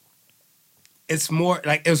it's more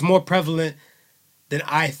like it was more prevalent than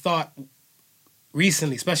I thought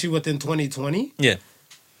recently, especially within 2020. Yeah.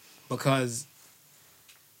 Because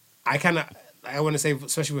I want to say,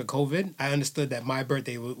 especially with COVID, I understood that my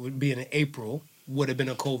birthday would be in April, would have been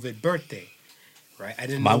a COVID birthday.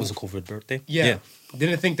 Right? Mine was a COVID birthday. Yeah.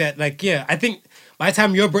 Didn't think that, I think by the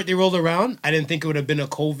time your birthday rolled around, I didn't think it would have been a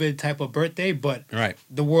COVID type of birthday, but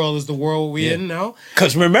the world is the world we're in now.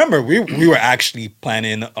 Because remember, we were actually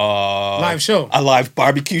planning a live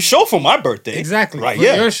barbecue show for my birthday. Exactly. Right, for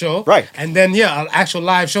your show. Right. And then, an actual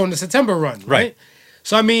live show in the September run. Right.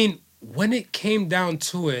 So, I mean, when it came down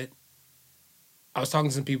to it, I was talking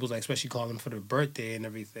to some people, especially calling for their birthday and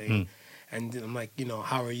everything. And I'm like,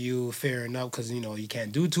 how are you faring up? Because, you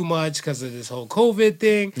can't do too much because of this whole COVID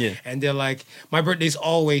thing. Yeah. And they're like, my birthday's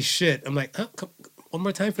always shit. I'm like, one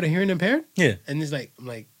more time for the hearing impaired? Yeah. And it's like,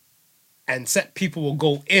 and set people will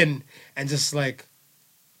go in and just so I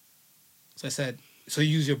said, so you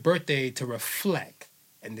use your birthday to reflect.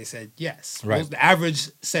 And they said yes. Right. The average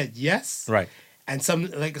said yes. Right. And some,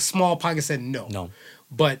 a small pocket said no. No.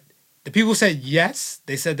 But the people said yes.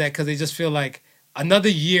 They said that because they just feel like, another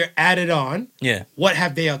year added on. Yeah. What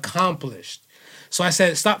have they accomplished? So I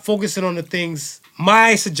said, stop focusing on the things.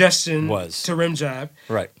 My suggestion to Rim Job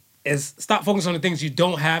is stop focusing on the things you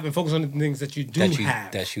don't have and focus on the things that you do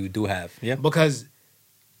have. That you do have. Yeah. Because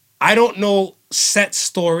I don't know set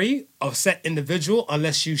story of set individual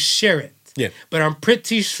unless you share it. Yeah. But I'm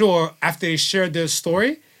pretty sure after they shared their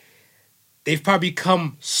story, they've probably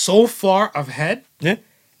come so far ahead. Yeah.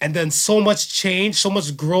 And done so much change, so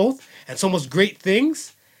much growth, and so much great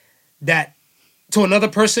things that to another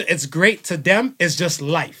person, it's great. To them, it's just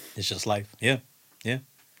life. It's just life. Yeah. Yeah.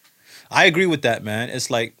 I agree with that, man. It's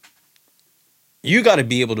like you got to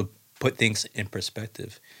be able to put things in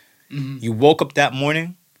perspective. You woke up that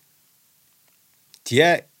morning.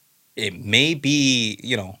 Yeah, it may be,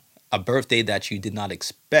 a birthday that you did not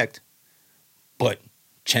expect, but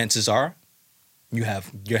chances are you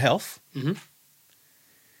have your health.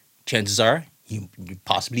 Chances are you're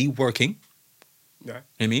possibly working. Right.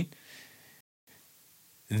 I mean,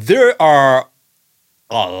 there are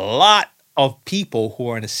a lot of people who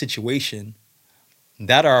are in a situation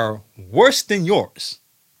that are worse than yours.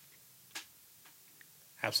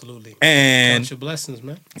 Absolutely. And count your blessings,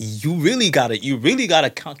 man. You really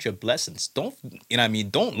gotta count your blessings. Don't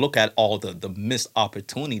don't look at all the missed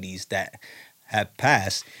opportunities that have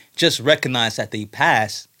passed. Just recognize that they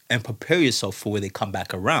passed and prepare yourself for where they come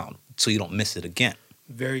back around so you don't miss it again.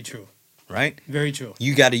 Very true. Right? Very true.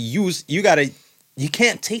 You can't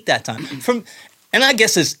take that time. And I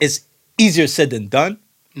guess it's easier said than done.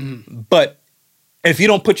 But if you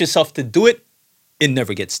don't put yourself to do it, it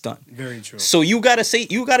never gets done. Very true. So you gotta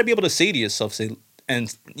be able to say to yourself,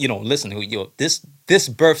 listen, this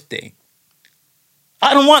birthday,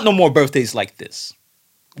 I don't want no more birthdays like this.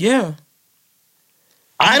 Yeah.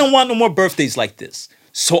 I don't want no more birthdays like this.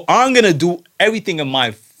 So I'm gonna do everything in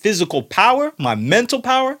my physical power, my mental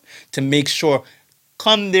power to make sure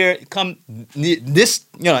this,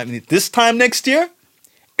 this time next year,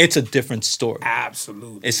 it's a different story.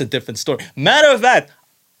 Absolutely. It's a different story. Matter of fact,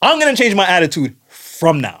 I'm going to change my attitude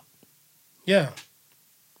from now. Yeah.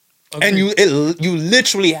 Agreed. And you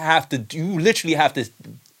literally have to do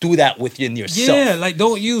that within yourself. Yeah, like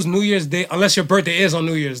don't use New Year's Day unless your birthday is on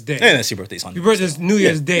New Year's Day. Unless your birthday's on New Year's Day. Your birthday's New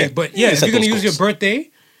Year's Day. But yeah, if you're going to use your birthday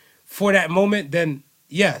for that moment, then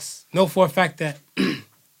yes. Know for a fact that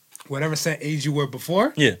whatever set age you were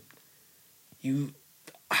before,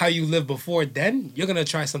 how you lived before then, you're going to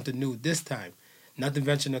try something new this time. Nothing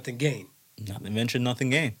venture, nothing gain. Nothing venture, nothing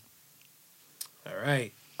gain. All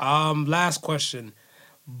right. Last question.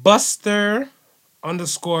 Buster_money.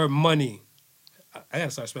 I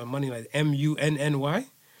gotta start spelling money like MUNNY.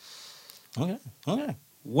 Okay.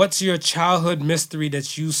 What's your childhood mystery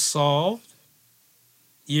that you solved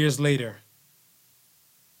years later?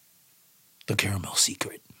 The caramel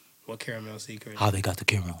secret. What caramel secret? How they got the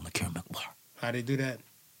caramel on the caramel bar. How they do that?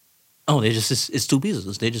 Oh, they just it's two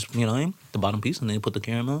pieces. They just the bottom piece and they put the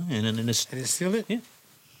caramel and then it's and they seal it. Yeah.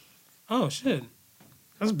 Oh shit.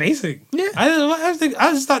 That's basic. Yeah. I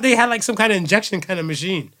just thought they had like some kind of injection kind of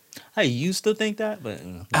machine. I used to think that, but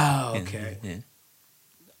okay.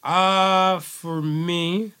 Yeah. For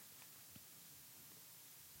me,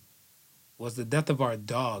 was the death of our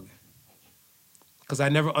dog. Because I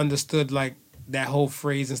never understood like that whole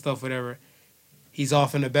phrase and stuff. Whatever. He's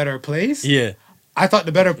off in a better place. Yeah. I thought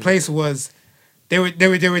the better place was. They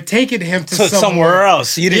were taking him to somewhere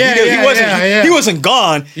else. He wasn't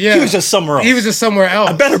gone. Yeah. He was just somewhere else. He was just somewhere else.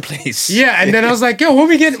 A better place. Yeah, and then I was like, yo, when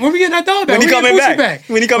we getting that dog back? When he coming back?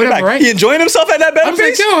 When he coming back? Right? He enjoying himself at that better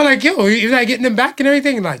place? I was like, yo, he's not getting him back and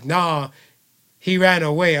everything? Like, nah, he ran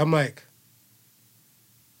away. I'm like,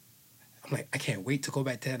 I can't wait to go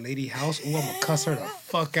back to that lady's house. Ooh, I'm going to cuss her the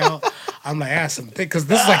fuck out. I'm like, I have some things. Because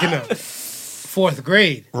this is like in the 4th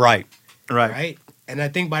grade. Right. And I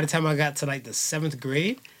think by the time I got to like the 7th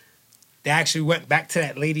grade, they actually went back to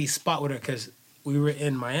that lady's spot with her because we were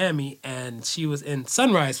in Miami and she was in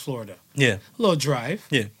Sunrise, Florida. Yeah. A little drive.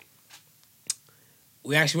 Yeah.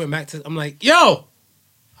 We actually went back to, I'm like, yo!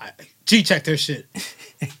 I G-checked her shit.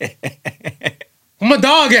 Where my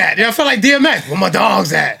dog at? I felt like DMX. Where my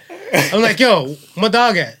dog's at? I'm like, yo, where my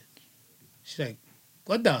dog at? She's like,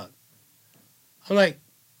 what dog? I'm like,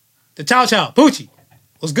 the Chow Chow, Poochie.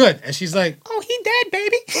 Was good. And she's like, oh, he dead,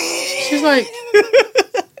 baby. She's like,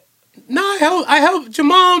 no, I helped your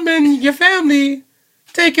mom and your family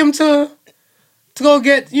take him to go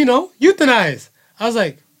get, euthanized. I was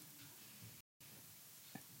like,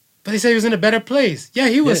 but he said he was in a better place. Yeah,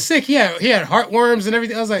 he was sick. He had heartworms and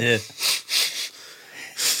everything. I was like,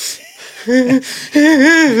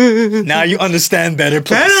 now you understand better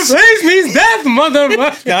place. Better place means death,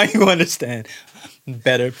 motherfucker. Now you understand.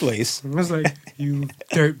 Better place. I was like, you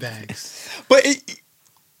dirtbags. But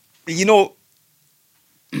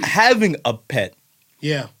having a pet.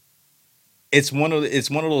 Yeah. It's one of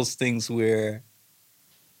those things where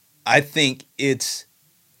I think you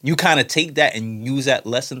kind of take that and use that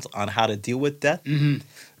lessons on how to deal with death.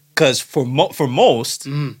 Because for most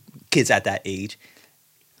kids at that age,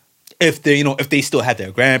 if they still have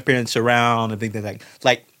their grandparents around and things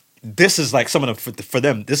like this is like some of them for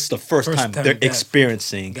them. This is the first time they're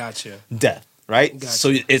experiencing death, right? Gotcha.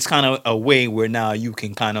 So it's kind of a way where now you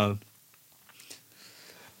can kind of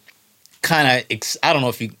I don't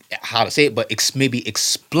know how to say it, but maybe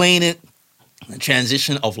explain it. The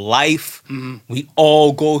transition of life. We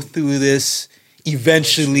all go through this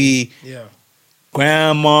eventually. Yeah.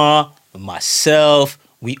 Grandma, myself,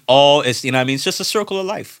 we all. It's it's just a circle of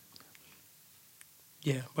life.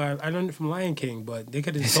 Yeah, but I learned it from Lion King, but they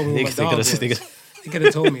could have told me what my dog was. They could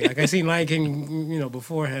have told me. Like, I seen Lion King,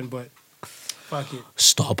 beforehand, but fuck it.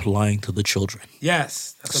 Stop lying to the children.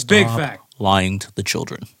 Yes, that's a big fact. Lying to the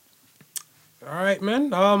children. All right, man.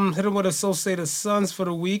 Hit them with Associated Sons for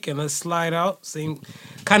the week, and let's slide out. Same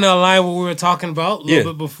kind of align what we were talking about a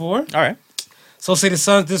little bit before. All right. Associated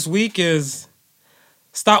Sons this week is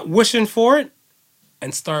stop wishing for it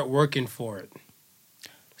and start working for it.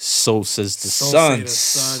 So says the Sons. Say the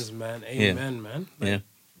Sons, man. Amen, man. Yeah.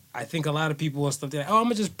 I think a lot of people and stuff, they're like, oh, I'm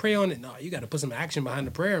going to just pray on it. No, you got to put some action behind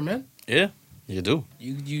the prayer, man. Yeah, you do.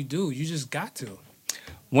 You do. You just got to.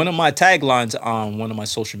 One of my taglines on one of my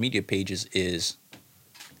social media pages is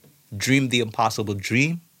dream the impossible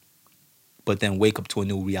dream, but then wake up to a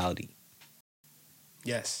new reality.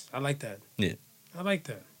 Yes, I like that. Yeah. I like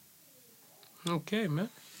that. Okay, man.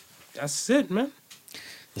 That's it, man.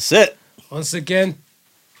 That's it. Once again,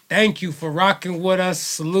 thank you for rocking with us.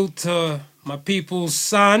 Salute to my people's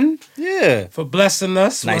son. Yeah. For blessing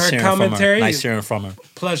us with her commentary. Nice hearing from her.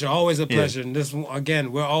 Pleasure. Always a pleasure. And this,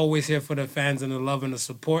 again, we're always here for the fans and the love and the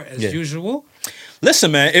support as usual.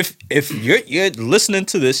 Listen, man, if you're listening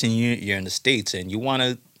to this and you're in the States and you want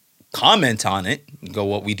to comment on it, go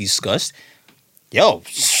what we discussed, yo,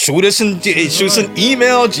 shoot us an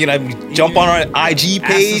email, jump on our IG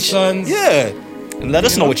page. And let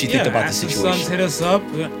us know what you think about the situation. Sons, hit us up.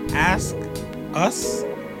 Ask us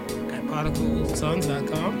at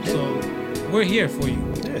particlesons.com. So we're here for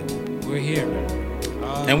you. Yeah. We're here,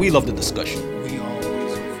 man. And we love the discussion. We always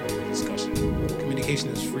look for the discussion. Communication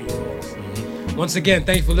is free, folks. Mm-hmm. Once again,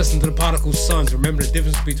 thank you for listening to the Particle Sons. Remember the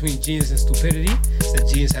difference between genius and stupidity is that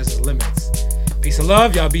genius has its limits. Peace and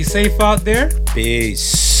love. Y'all be safe out there.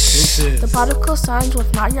 Peace. The Particle Sons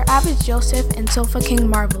with Not Your Average Joseph and Sofa King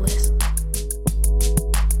Marvelous.